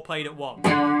C is all played at once.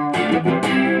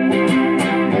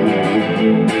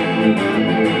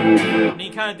 And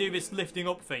you kind of do this lifting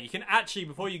up thing. You can actually,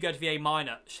 before you go to the A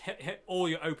minor, hit all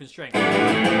your open strings. Like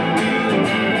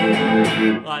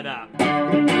that.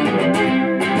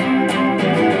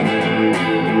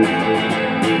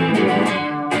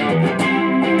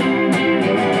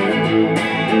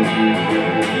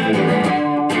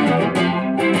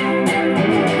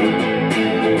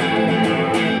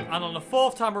 And on the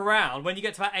fourth time around, when you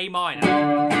get to that A minor,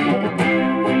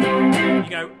 you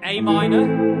go A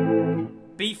minor,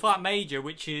 B flat major,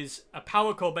 which is a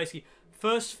power chord basically.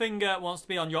 First finger wants to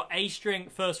be on your A string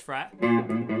first fret, so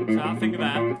that finger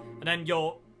there, and then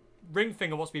your ring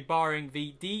finger wants to be borrowing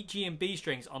the D, G and B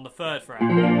strings on the third fret,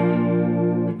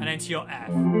 and then to your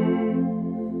F.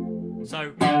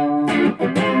 So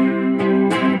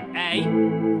A,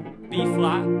 B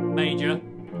flat, major,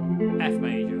 F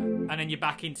major, and then you're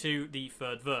back into the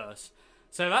third verse.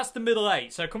 So that's the middle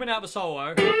eight. So coming out of the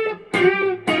solo.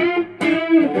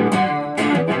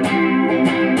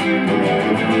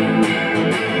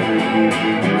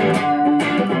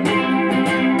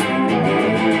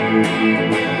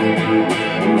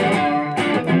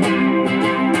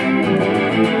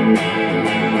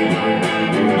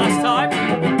 Last time.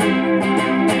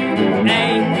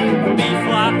 A, B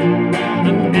flat,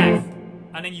 and F.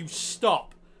 And then you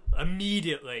stop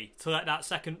immediately to let that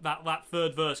that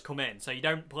third verse come in. So you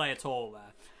don't play at all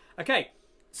there. Okay,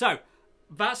 so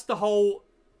that's the whole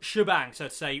shebang, so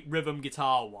to say, rhythm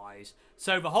guitar wise.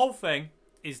 So the whole thing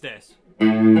is this.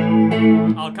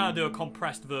 I'll kind of do a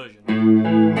compressed version.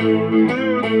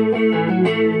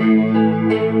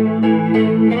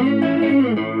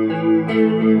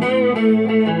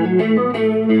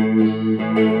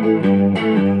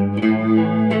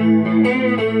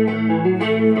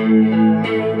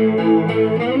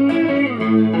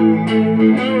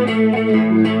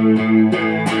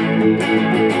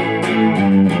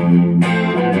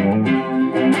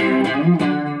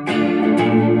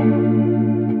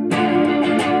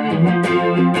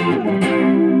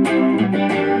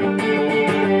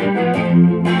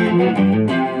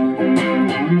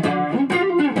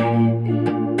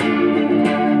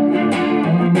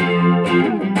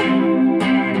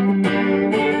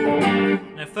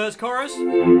 First chorus.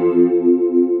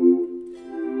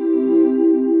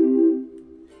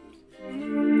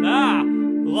 Ah,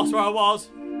 lost where I was.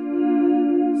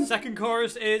 Second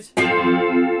chorus is.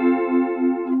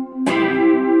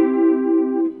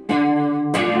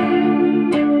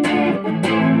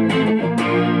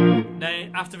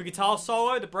 Then after the guitar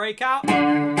solo, the breakout.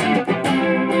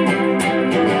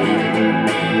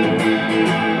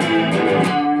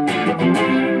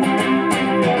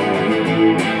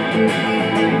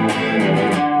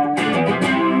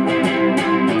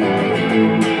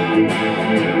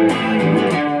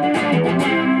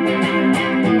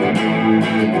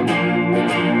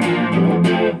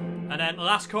 And then the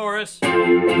last chorus. Do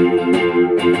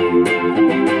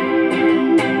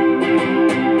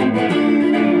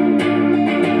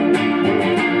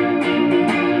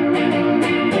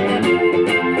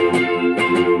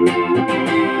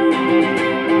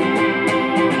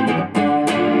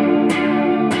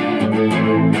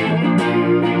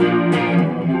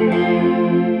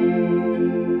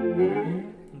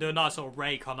a nice little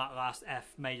rake on that last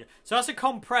F major. So that's a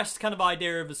compressed kind of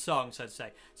idea of the song, so to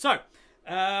say. So,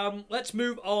 let's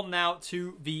move on now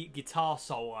to the guitar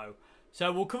solo.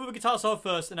 So we'll cover the guitar solo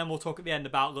first, and then we'll talk at the end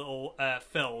about little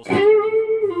fills.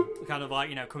 Kind of like,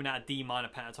 you know, coming out of D minor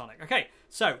pentatonic. Okay,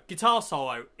 so guitar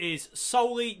solo is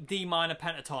solely D minor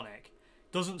pentatonic.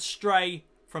 Doesn't stray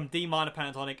from D minor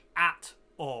pentatonic at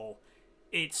all.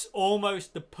 It's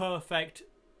almost the perfect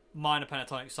minor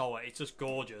pentatonic solo. It's just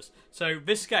gorgeous. So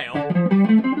this scale,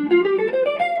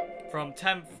 from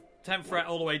 10th fret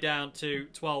all the way down to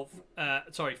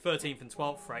 13th and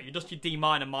 12th fret, you're just your D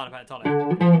minor pentatonic.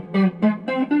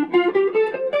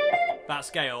 That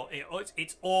scale,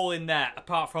 it's all in there,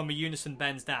 apart from a unison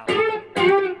bends down.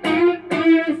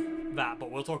 That,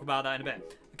 but we'll talk about that in a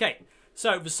bit. Okay,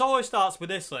 so the solo starts with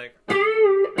this lick. I've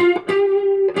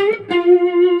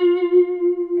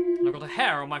got a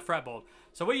hair on my fretboard.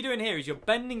 So what you're doing here is you're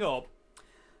bending up.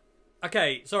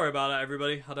 Okay, sorry about that,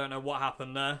 everybody. I don't know what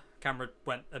happened there. Camera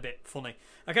went a bit funny.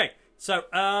 Okay, so,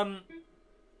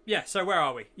 yeah, so where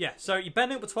are we? Yeah, so you're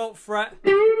bending up the 12th fret.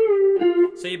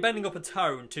 So you're bending up a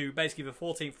tone to basically the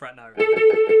 14th fret note.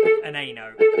 An A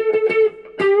note.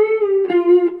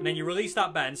 And then you release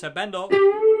that bend. So bend up,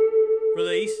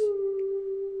 release,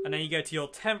 and then you go to your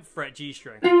 10th fret G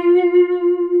string.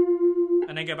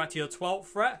 and then go back to your 12th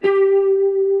fret,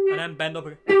 and then bend up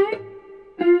again.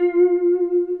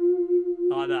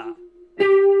 Like that.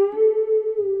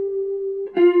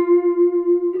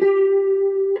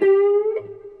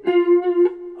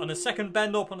 On the second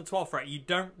bend up on the 12th fret, you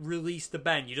don't release the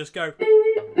bend, you just go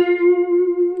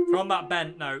from that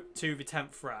bent note to the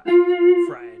 10th fret,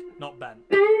 fretted, not bent.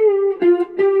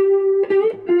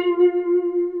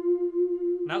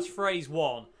 And that's phrase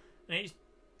 1, and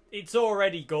it's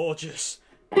already gorgeous.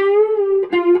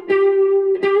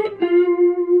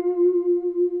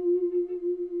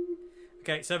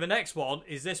 Okay, so the next one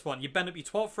is this one. You bend up your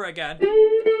 12th fret again,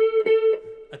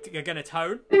 a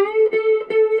tone,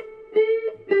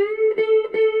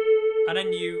 and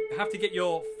then you have to get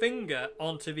your finger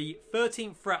onto the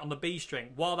 13th fret on the B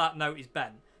string while that note is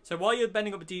bent. So while you're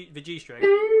bending up the G string, you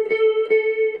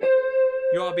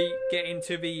ought to be getting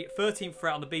to the 13th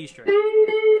fret on the B string.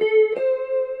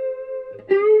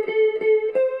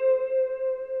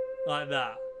 Like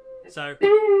that. So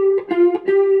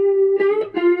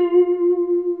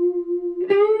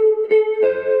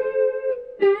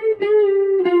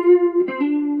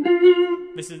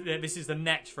this is the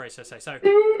next phrase I say. So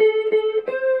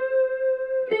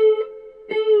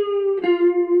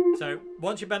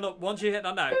once you bend up, once you hit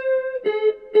that note,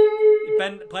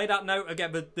 you play that note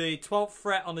again with the 12th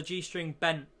fret on the G string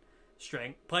bent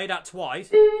string. Play that twice.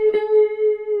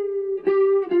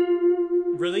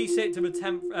 Release it to the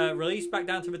 10th. Release back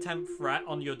down to the 10th fret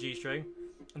on your G string,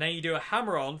 and then you do a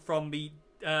hammer on from the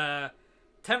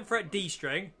 10th fret D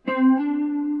string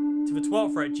to the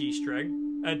 12th fret D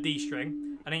string, and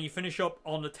then you finish up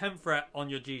on the 10th fret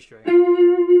on your G string.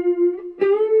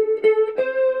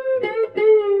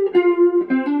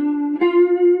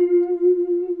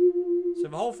 So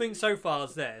the whole thing so far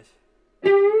is this.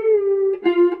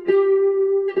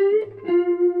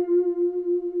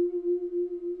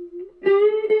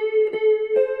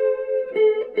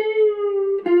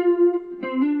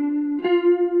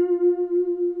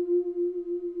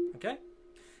 Okay?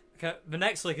 Okay, the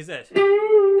next lick is this. And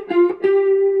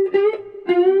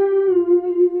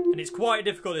it's quite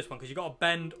difficult, this one, because you've got to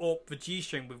bend up the G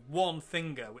string with one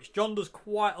finger, which John does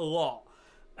quite a lot.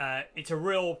 It's a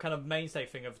real kind of mainstay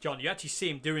thing of John. You actually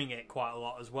see him doing it quite a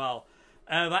lot as well.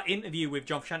 That interview with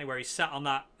John Frusciante where he sat on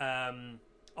that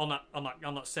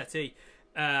settee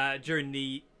during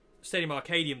the Stadium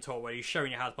Arcadium tour, where he's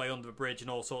showing you how to play Under the Bridge and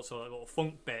all sorts of little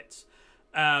funk bits.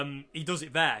 He does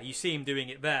it there. You see him doing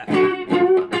it there.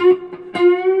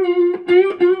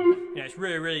 Yeah, it's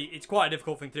really, it's quite a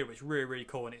difficult thing to do, but it's really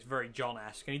cool, and it's very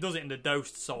John-esque. And he does it in the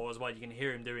dosed solo as well. You can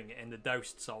hear him doing it in the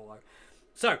dosed solo.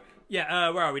 So, yeah,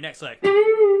 where are we? Next leg.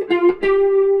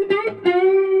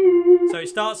 So it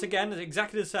starts again, it's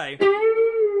exactly the same.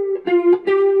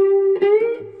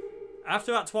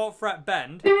 After that 12th fret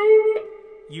bend,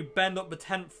 you bend up the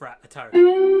 10th fret a tone.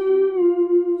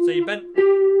 So you're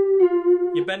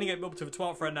bending it up to the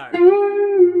 12th fret now.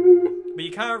 But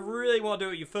you kind of really want to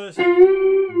do it your first,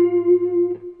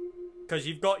 because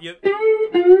you've got your,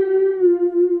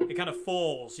 it kind of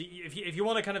falls. If you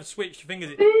want to kind of switch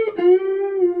fingers,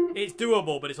 it's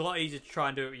doable, but it's a lot easier to try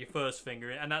and do it with your first finger,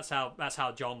 and that's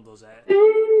how John does it.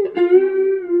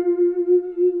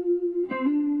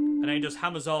 And then he just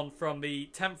hammers on from the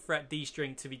 10th fret D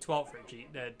string to the 12th fret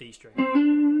D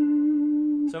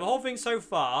string. So the whole thing so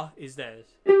far is this.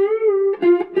 2,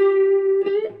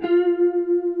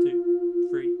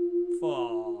 3,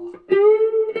 4.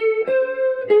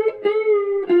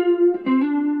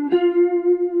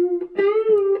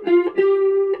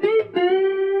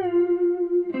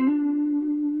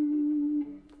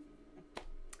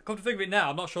 Come to think of it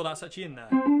now, I'm not sure that's actually in there.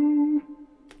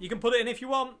 You can put it in if you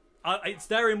want. It's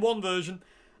there in one version.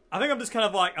 I think I'm just kind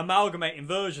of like amalgamating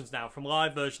versions now, from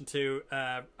live version to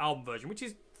album version, which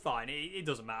is fine. It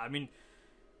doesn't matter. I mean,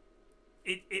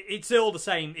 it's all the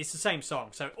same. It's the same song,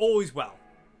 so all is well.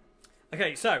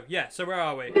 Okay, so yeah, so where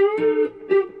are we?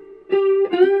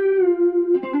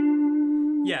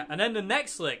 Yeah, and then the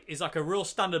next lick is like a real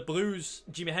standard blues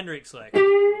Jimi Hendrix lick,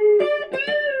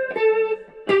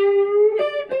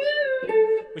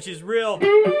 which is real,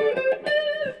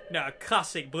 a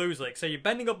classic blues lick. So you're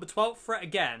bending up the 12th fret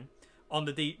again on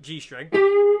the G string,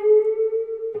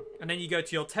 and then you go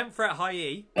to your 10th fret high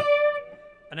E,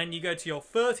 and then you go to your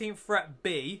 13th fret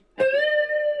B,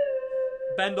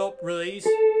 bend up, release,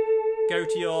 go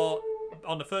to your,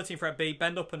 on the 13th fret B,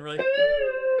 bend up and release,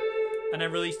 and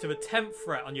then release to the 10th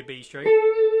fret on your B string.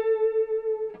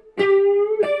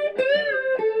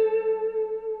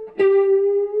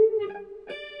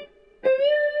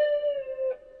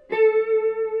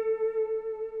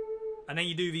 and then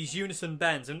you do these unison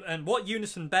bends. And what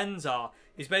unison bends are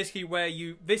is basically where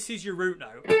this is your root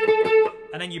note,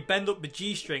 and then you bend up the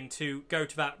G string to go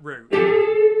to that root,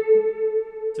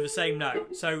 to the same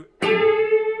note. So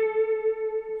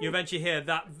you eventually hear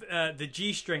that the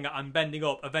G string that I'm bending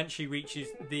up eventually reaches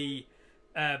the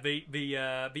A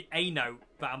note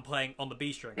that I'm playing on the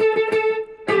B string.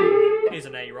 Here's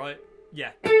an A, right?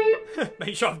 Yeah.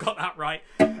 Make sure I've got that right.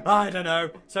 I don't know.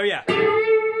 So yeah.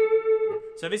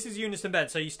 So this is unison bend.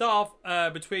 So you start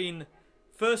off between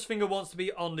first finger wants to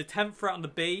be on the 10th fret on the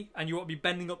B, and you want to be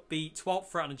bending up the 12th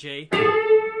fret on the G.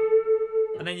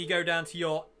 And then you go down to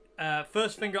your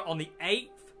first finger on the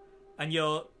 8th, and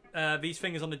your these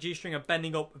fingers on the G string are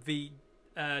bending up the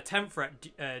 10th fret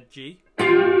G.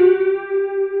 And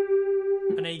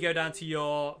then you go down to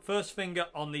your first finger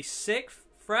on the 6th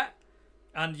fret,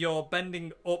 and you're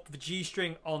bending up the G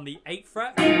string on the 8th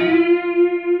fret.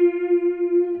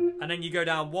 And then you go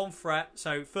down 1 fret,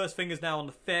 so first finger's now on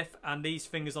the 5th, and these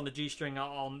fingers on the G string are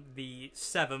on the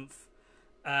 7th.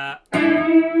 And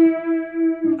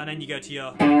then you go to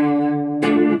your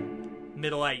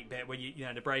middle 8 bit, where you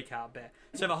know, the breakout bit.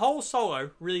 So the whole solo,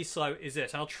 really slow, is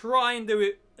this. I'll try and do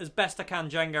it as best I can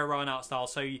Django Reinhardt style,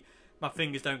 so my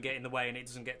fingers don't get in the way and it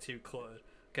doesn't get too cluttered.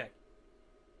 Okay.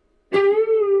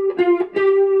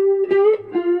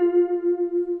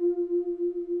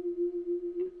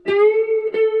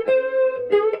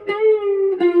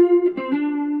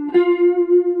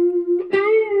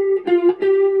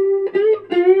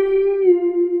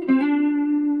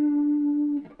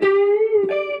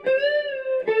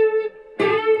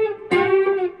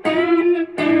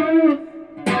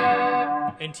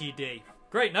 Into your D.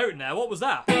 Great note in there. What was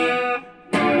that?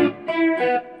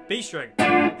 B string.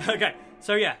 Okay,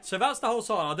 so yeah, so that's the whole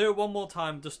song. I'll do it one more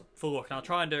time just for look, and I'll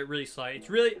try and do it really slow. It's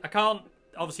really, I can't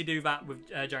obviously do that with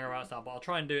Django Reinhardt style, but I'll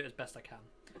try and do it as best I can.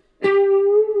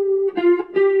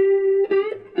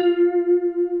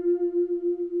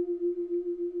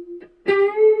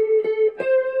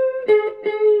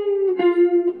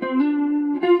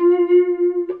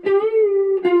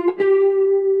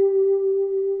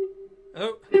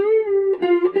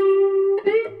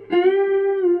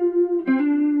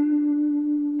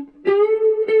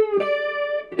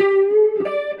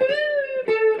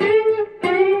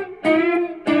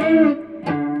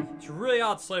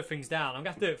 To slow things down. I'm going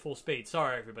to have to do it full speed.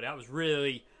 Sorry everybody, that was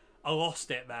really, I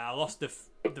lost it there. I lost the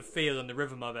feel and the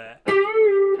rhythm of it.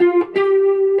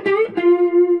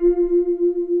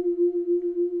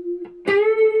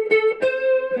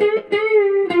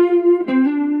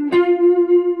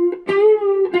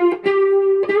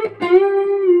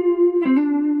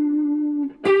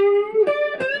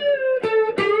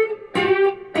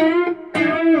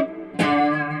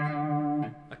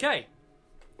 Okay.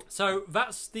 So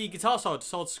that's the guitar solo to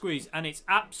Solid Squeeze, and it's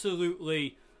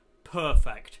absolutely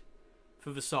perfect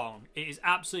for the song. It is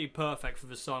absolutely perfect for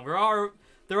the song.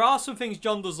 There are some things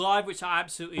John does live which I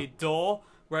absolutely adore,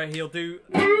 where he'll do,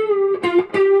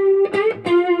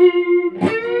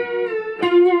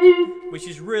 which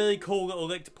is really cool little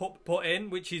lick to put in,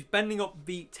 which is bending up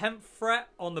the 10th fret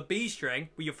on the B string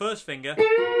with your first finger,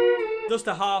 just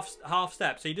a half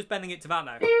step. So you're just bending it to that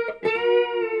note.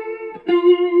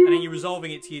 And then you're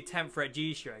resolving it to your 10th fret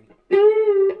G string.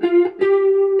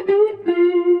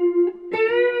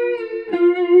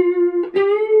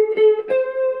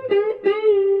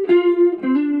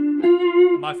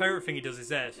 My favourite thing he does is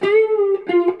this.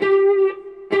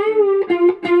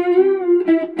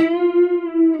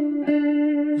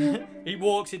 He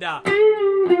walks it down.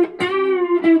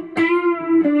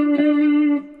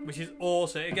 Which is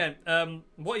awesome. Again,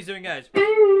 what he's doing is,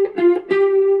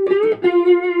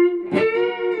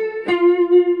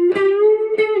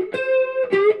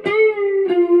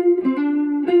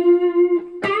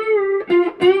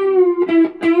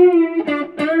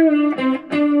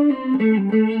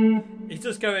 he's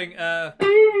just going,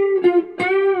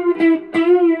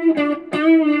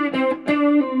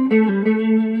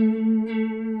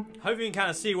 hopefully you can kind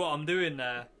of see what I'm doing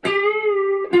there.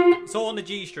 It's all on the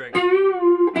G string.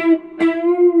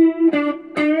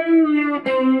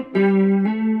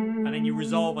 And then you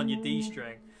resolve on your D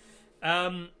string.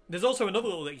 There's also another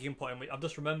little lick you can put in, which I've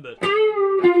just remembered.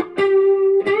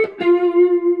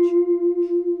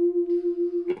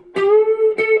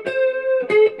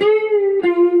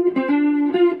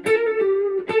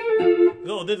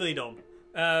 Little diddly dum.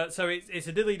 So it's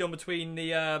a diddly dum between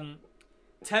the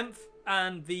 10th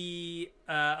and the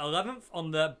 11th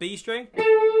on the B string,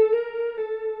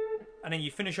 and then you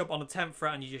finish up on the 10th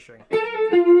fret on your G string,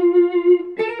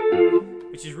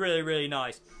 which is really, really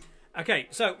nice. Okay,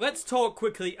 so let's talk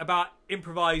quickly about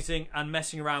improvising and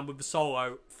messing around with the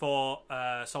solo for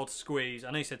Soul to Squeeze.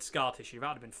 I know you said scar tissue, that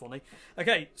would have been funny.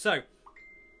 Okay, so,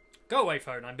 go away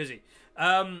phone, I'm busy.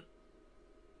 The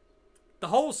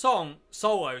whole song,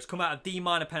 solos, come out of D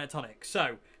minor pentatonic.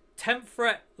 So, 10th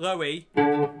fret low E,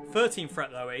 13th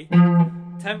fret low E,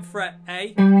 10th fret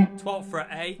A, 12th fret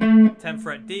A, 10th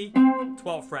fret D,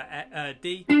 12th fret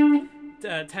D,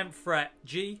 10th fret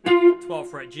G, 12th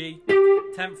fret G,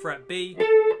 10th fret B,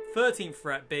 13th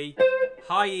fret B,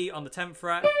 high E on the 10th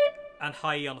fret, and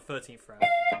high E on the 13th fret.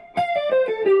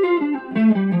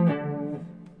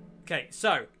 Okay,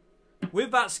 so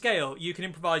with that scale, you can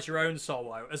improvise your own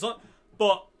solo.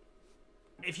 But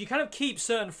if you kind of keep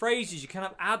certain phrases, you kind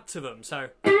of add to them. So.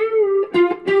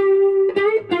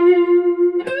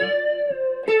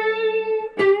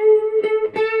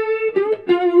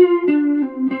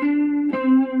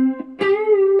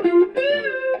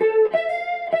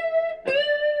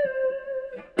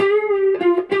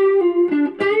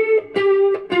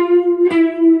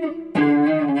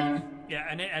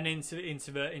 And into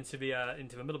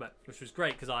the middle bit, which was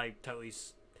great because I totally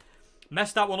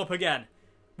messed that one up again.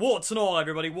 Warts and all,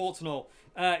 everybody, warts and all.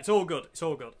 It's all good. It's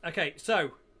all good. Okay,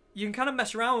 so you can kind of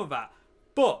mess around with that,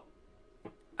 but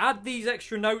add these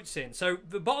extra notes in. So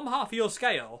the bottom half of your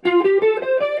scale,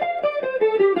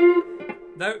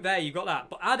 there you've got that.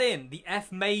 But add in the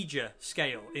F major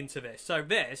scale into this. So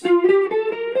this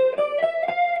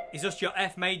is just your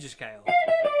F major scale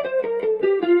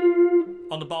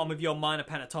on the bottom of your minor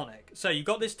pentatonic. So you've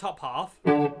got this top half.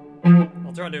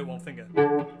 I'll try and do it with one finger.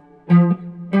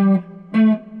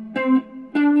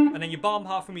 And then your bottom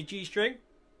half from your G string,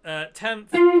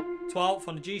 10th, 12th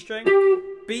on the G string,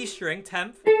 B string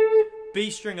 10th, B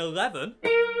string 11,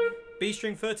 B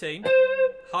string 13,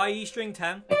 high E string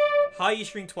 10, high E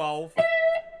string 12,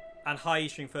 and high E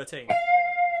string 13.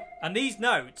 And these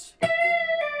notes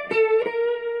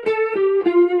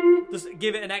just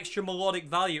give it an extra melodic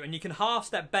value, and you can half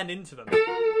step bend into them,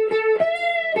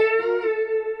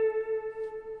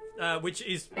 which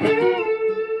is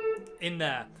in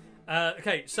there.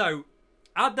 Okay, so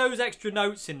add those extra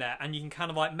notes in there, and you can kind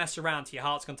of like mess around to your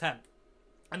heart's content.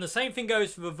 And the same thing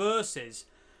goes for the verses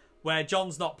where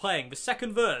John's not playing. The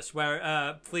second verse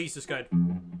where Flea's just going.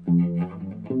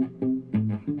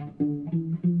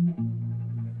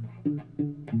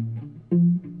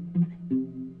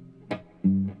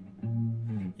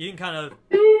 You can kind of.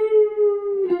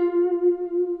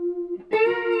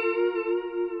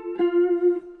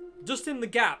 Just in the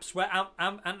gaps where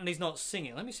Anthony's not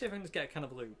singing. Let me see if I can just get a kind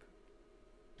of loop.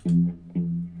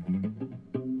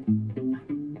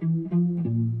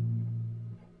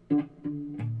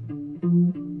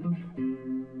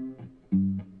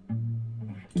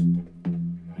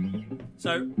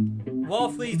 So, while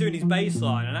Flea's doing his bass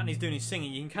line and Anthony's doing his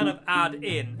singing, you can kind of add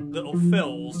in little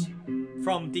fills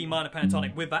from D minor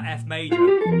pentatonic with that F major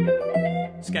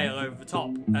scale over the top.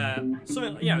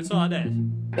 Something, you know, it's like this.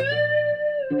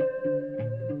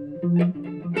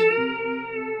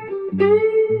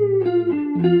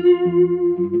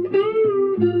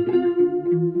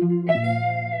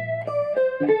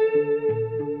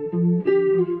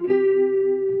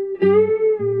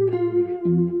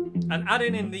 And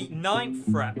adding in the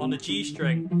 9th fret on the G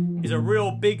string is a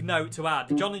real big note to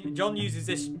add. John uses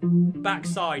this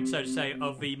backside, so to say,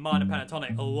 of the minor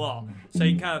pentatonic a lot. So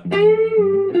you can kind of.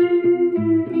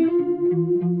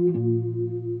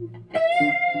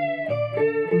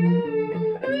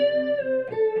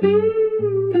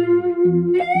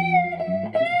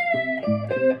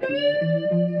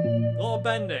 A lot of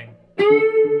bending.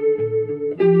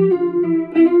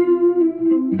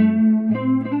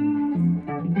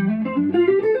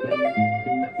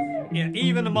 Yeah,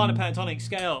 even the minor pentatonic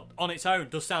scale on its own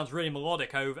just sounds really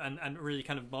melodic over and really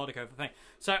kind of melodic over the thing.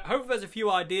 So hopefully there's a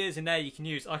few ideas in there you can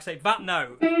use. Like I say, that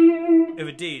note of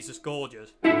a D is just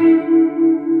gorgeous.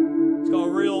 It's got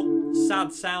a real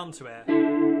sad sound to it.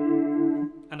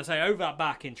 And I say over that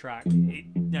backing track, it,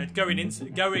 you know,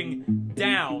 going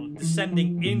down,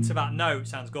 descending into that note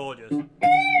sounds gorgeous. You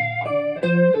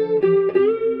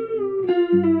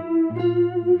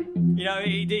know,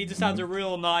 it just has a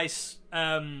real nice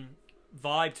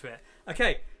vibe to it.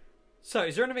 Okay, so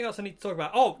is there anything else I need to talk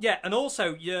about? Oh, yeah, and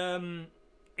also, in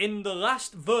the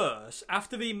last verse,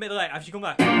 after the middle eight, after you come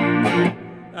back,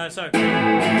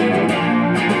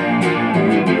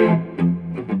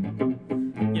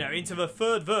 you know, into the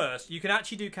third verse, you can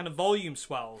actually do kind of volume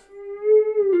swells.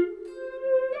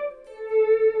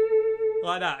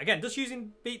 Like that. Again, just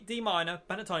using D minor,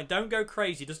 pentatonic, don't go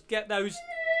crazy, just get those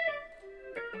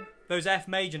F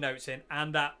major notes in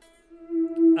and that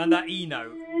E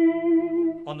note.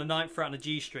 on the 9th fret and the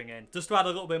G string in, just to add a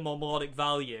little bit more melodic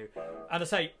value. And I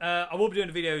say, I will be doing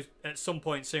a video at some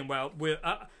point soon where we're...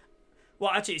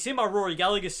 well, actually, it's in my Rory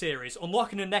Gallagher series.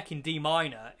 Unlocking a Neck in D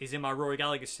minor is in my Rory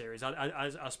Gallagher series.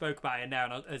 I spoke about it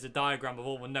now, and there's a diagram of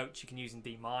all the notes you can use in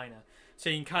D minor. So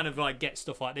you can kind of like get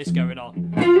stuff like this going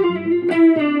on.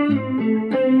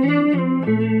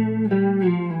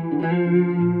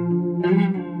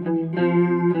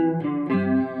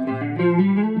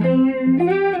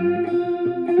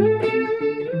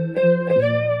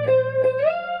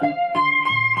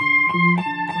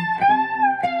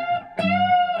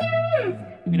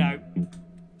 You know,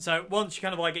 so once you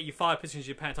kind of like get your 5 pistons,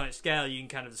 your pentatonic scale, you can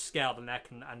kind of scale the neck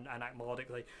and act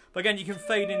melodically. But again, you can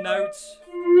fade in notes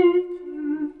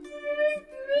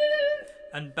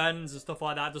and bends and stuff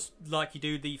like that, just like you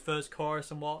do the first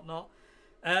chorus and whatnot.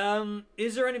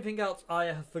 Is there anything else I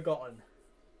have forgotten?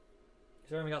 Is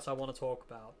there anything else I want to talk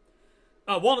about?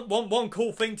 Oh, one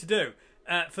cool thing to do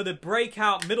for the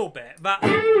breakout middle bit, that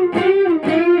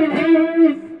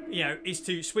you know, is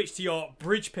to switch to your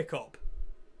bridge pickup.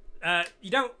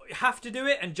 You don't have to do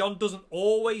it, and John doesn't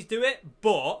always do it,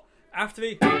 but after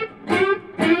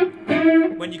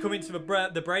when you come into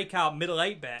the breakout middle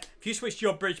 8 bit, if you switch to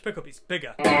your bridge pickup, it's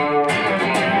bigger.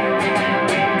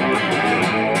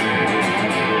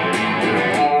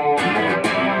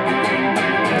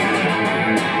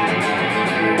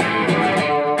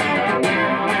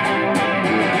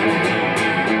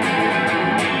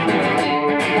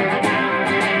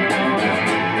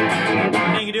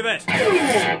 Then you do this.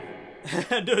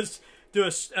 And do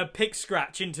a pick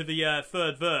scratch into the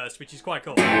 3rd verse, which is quite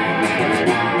cool.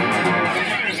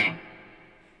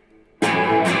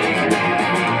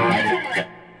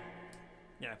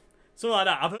 Yeah, something like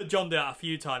that. I've heard John do that a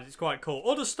few times. It's quite cool.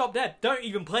 Or just stop dead. Don't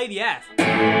even play the F.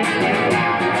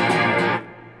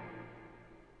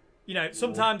 You know,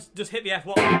 sometimes just hit the F,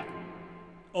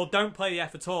 or don't play the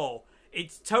F at all.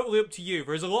 It's totally up to you.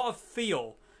 There's a lot of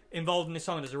feel involved in this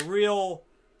song. There's a real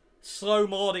slow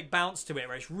melodic bounce to it,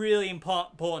 where it's really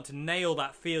important to nail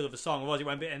that feel of the song, otherwise it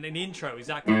won't be. And in the intro,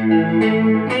 exactly,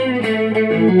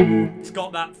 it's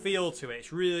got that feel to it.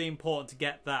 It's really important to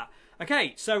get that.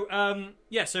 Okay, so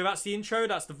yeah, so that's the intro.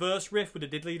 That's the verse riff with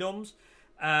the diddly dums.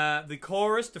 The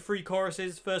chorus, the 3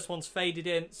 choruses. First one's faded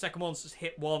in. Second one's just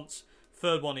hit once.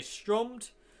 Third one is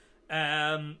strummed.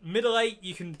 Middle 8,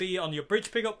 you can be on your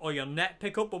bridge pickup or your neck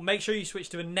pickup, but make sure you switch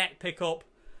to a neck pickup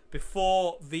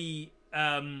before the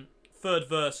 3rd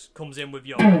verse comes in with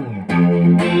your...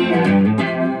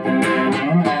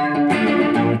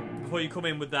 Before you come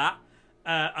in with that.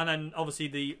 And then obviously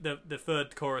the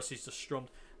 3rd chorus is just strummed.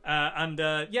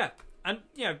 Yeah, and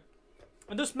you know,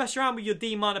 and just mess around with your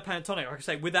D minor pentatonic, like I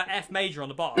say, with that F major on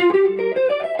the bottom.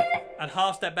 And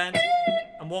half step bend,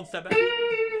 and 1 step bend.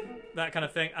 That kind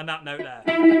of thing, and that note there.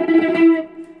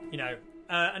 You know,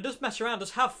 and just mess around,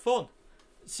 just have fun.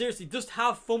 Seriously, just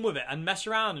have fun with it and mess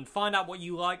around and find out what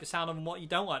you like the sound of and what you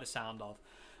don't like the sound of.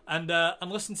 And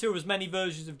listen to as many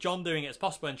versions of John doing it as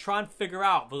possible, and try and figure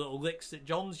out the little licks that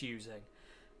John's using.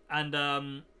 And,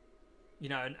 you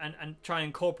know, and try and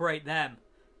incorporate them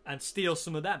and steal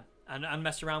some of them and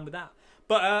mess around with that.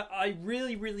 But I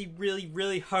really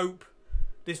hope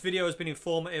this video has been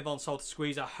informative on Salted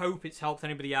Squeeze. I hope it's helped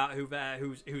anybody out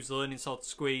who's learning Salted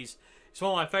Squeeze. It's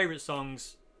one of my favourite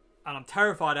songs, and I'm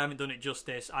terrified I haven't done it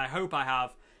justice. I hope I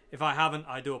have. If I haven't,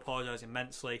 I do apologise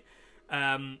immensely.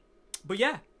 But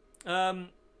yeah, it's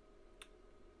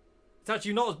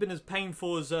actually not been as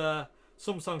painful as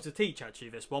some songs to teach, actually,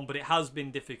 this one, but it has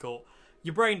been difficult.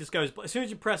 Your brain just goes, but as soon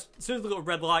as the little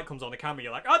red light comes on the camera,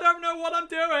 you're like, I don't know what I'm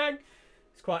doing.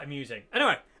 It's quite amusing.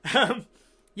 Anyway,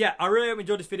 yeah, I really hope you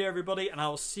enjoyed this video, everybody, and I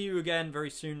will see you again very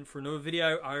soon for another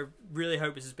video. I really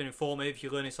hope this has been informative. If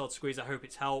you're learning Salted Squeeze, I hope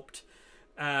it's helped.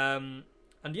 And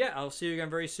yeah, I'll see you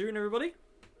again very soon, everybody.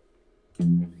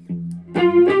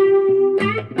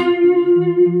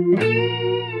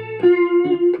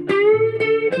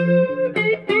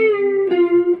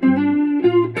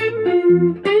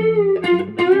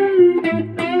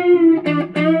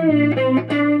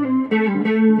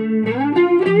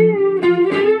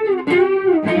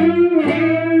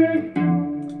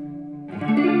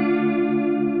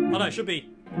 Oh no, it should be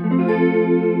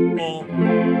or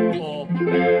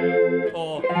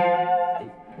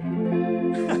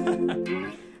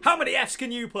how many F's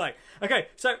can you play? Okay,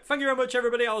 so thank you very much,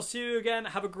 everybody. I'll see you again.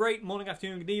 Have a great morning,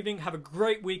 afternoon, good evening. Have a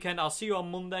great weekend. I'll see you on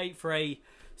Monday for a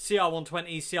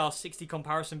CR120, CR60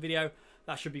 comparison video.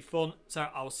 That should be fun. So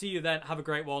I'll see you then. Have a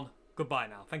great one. Goodbye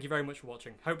now. Thank you very much for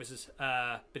watching. Hope this has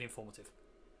been informative.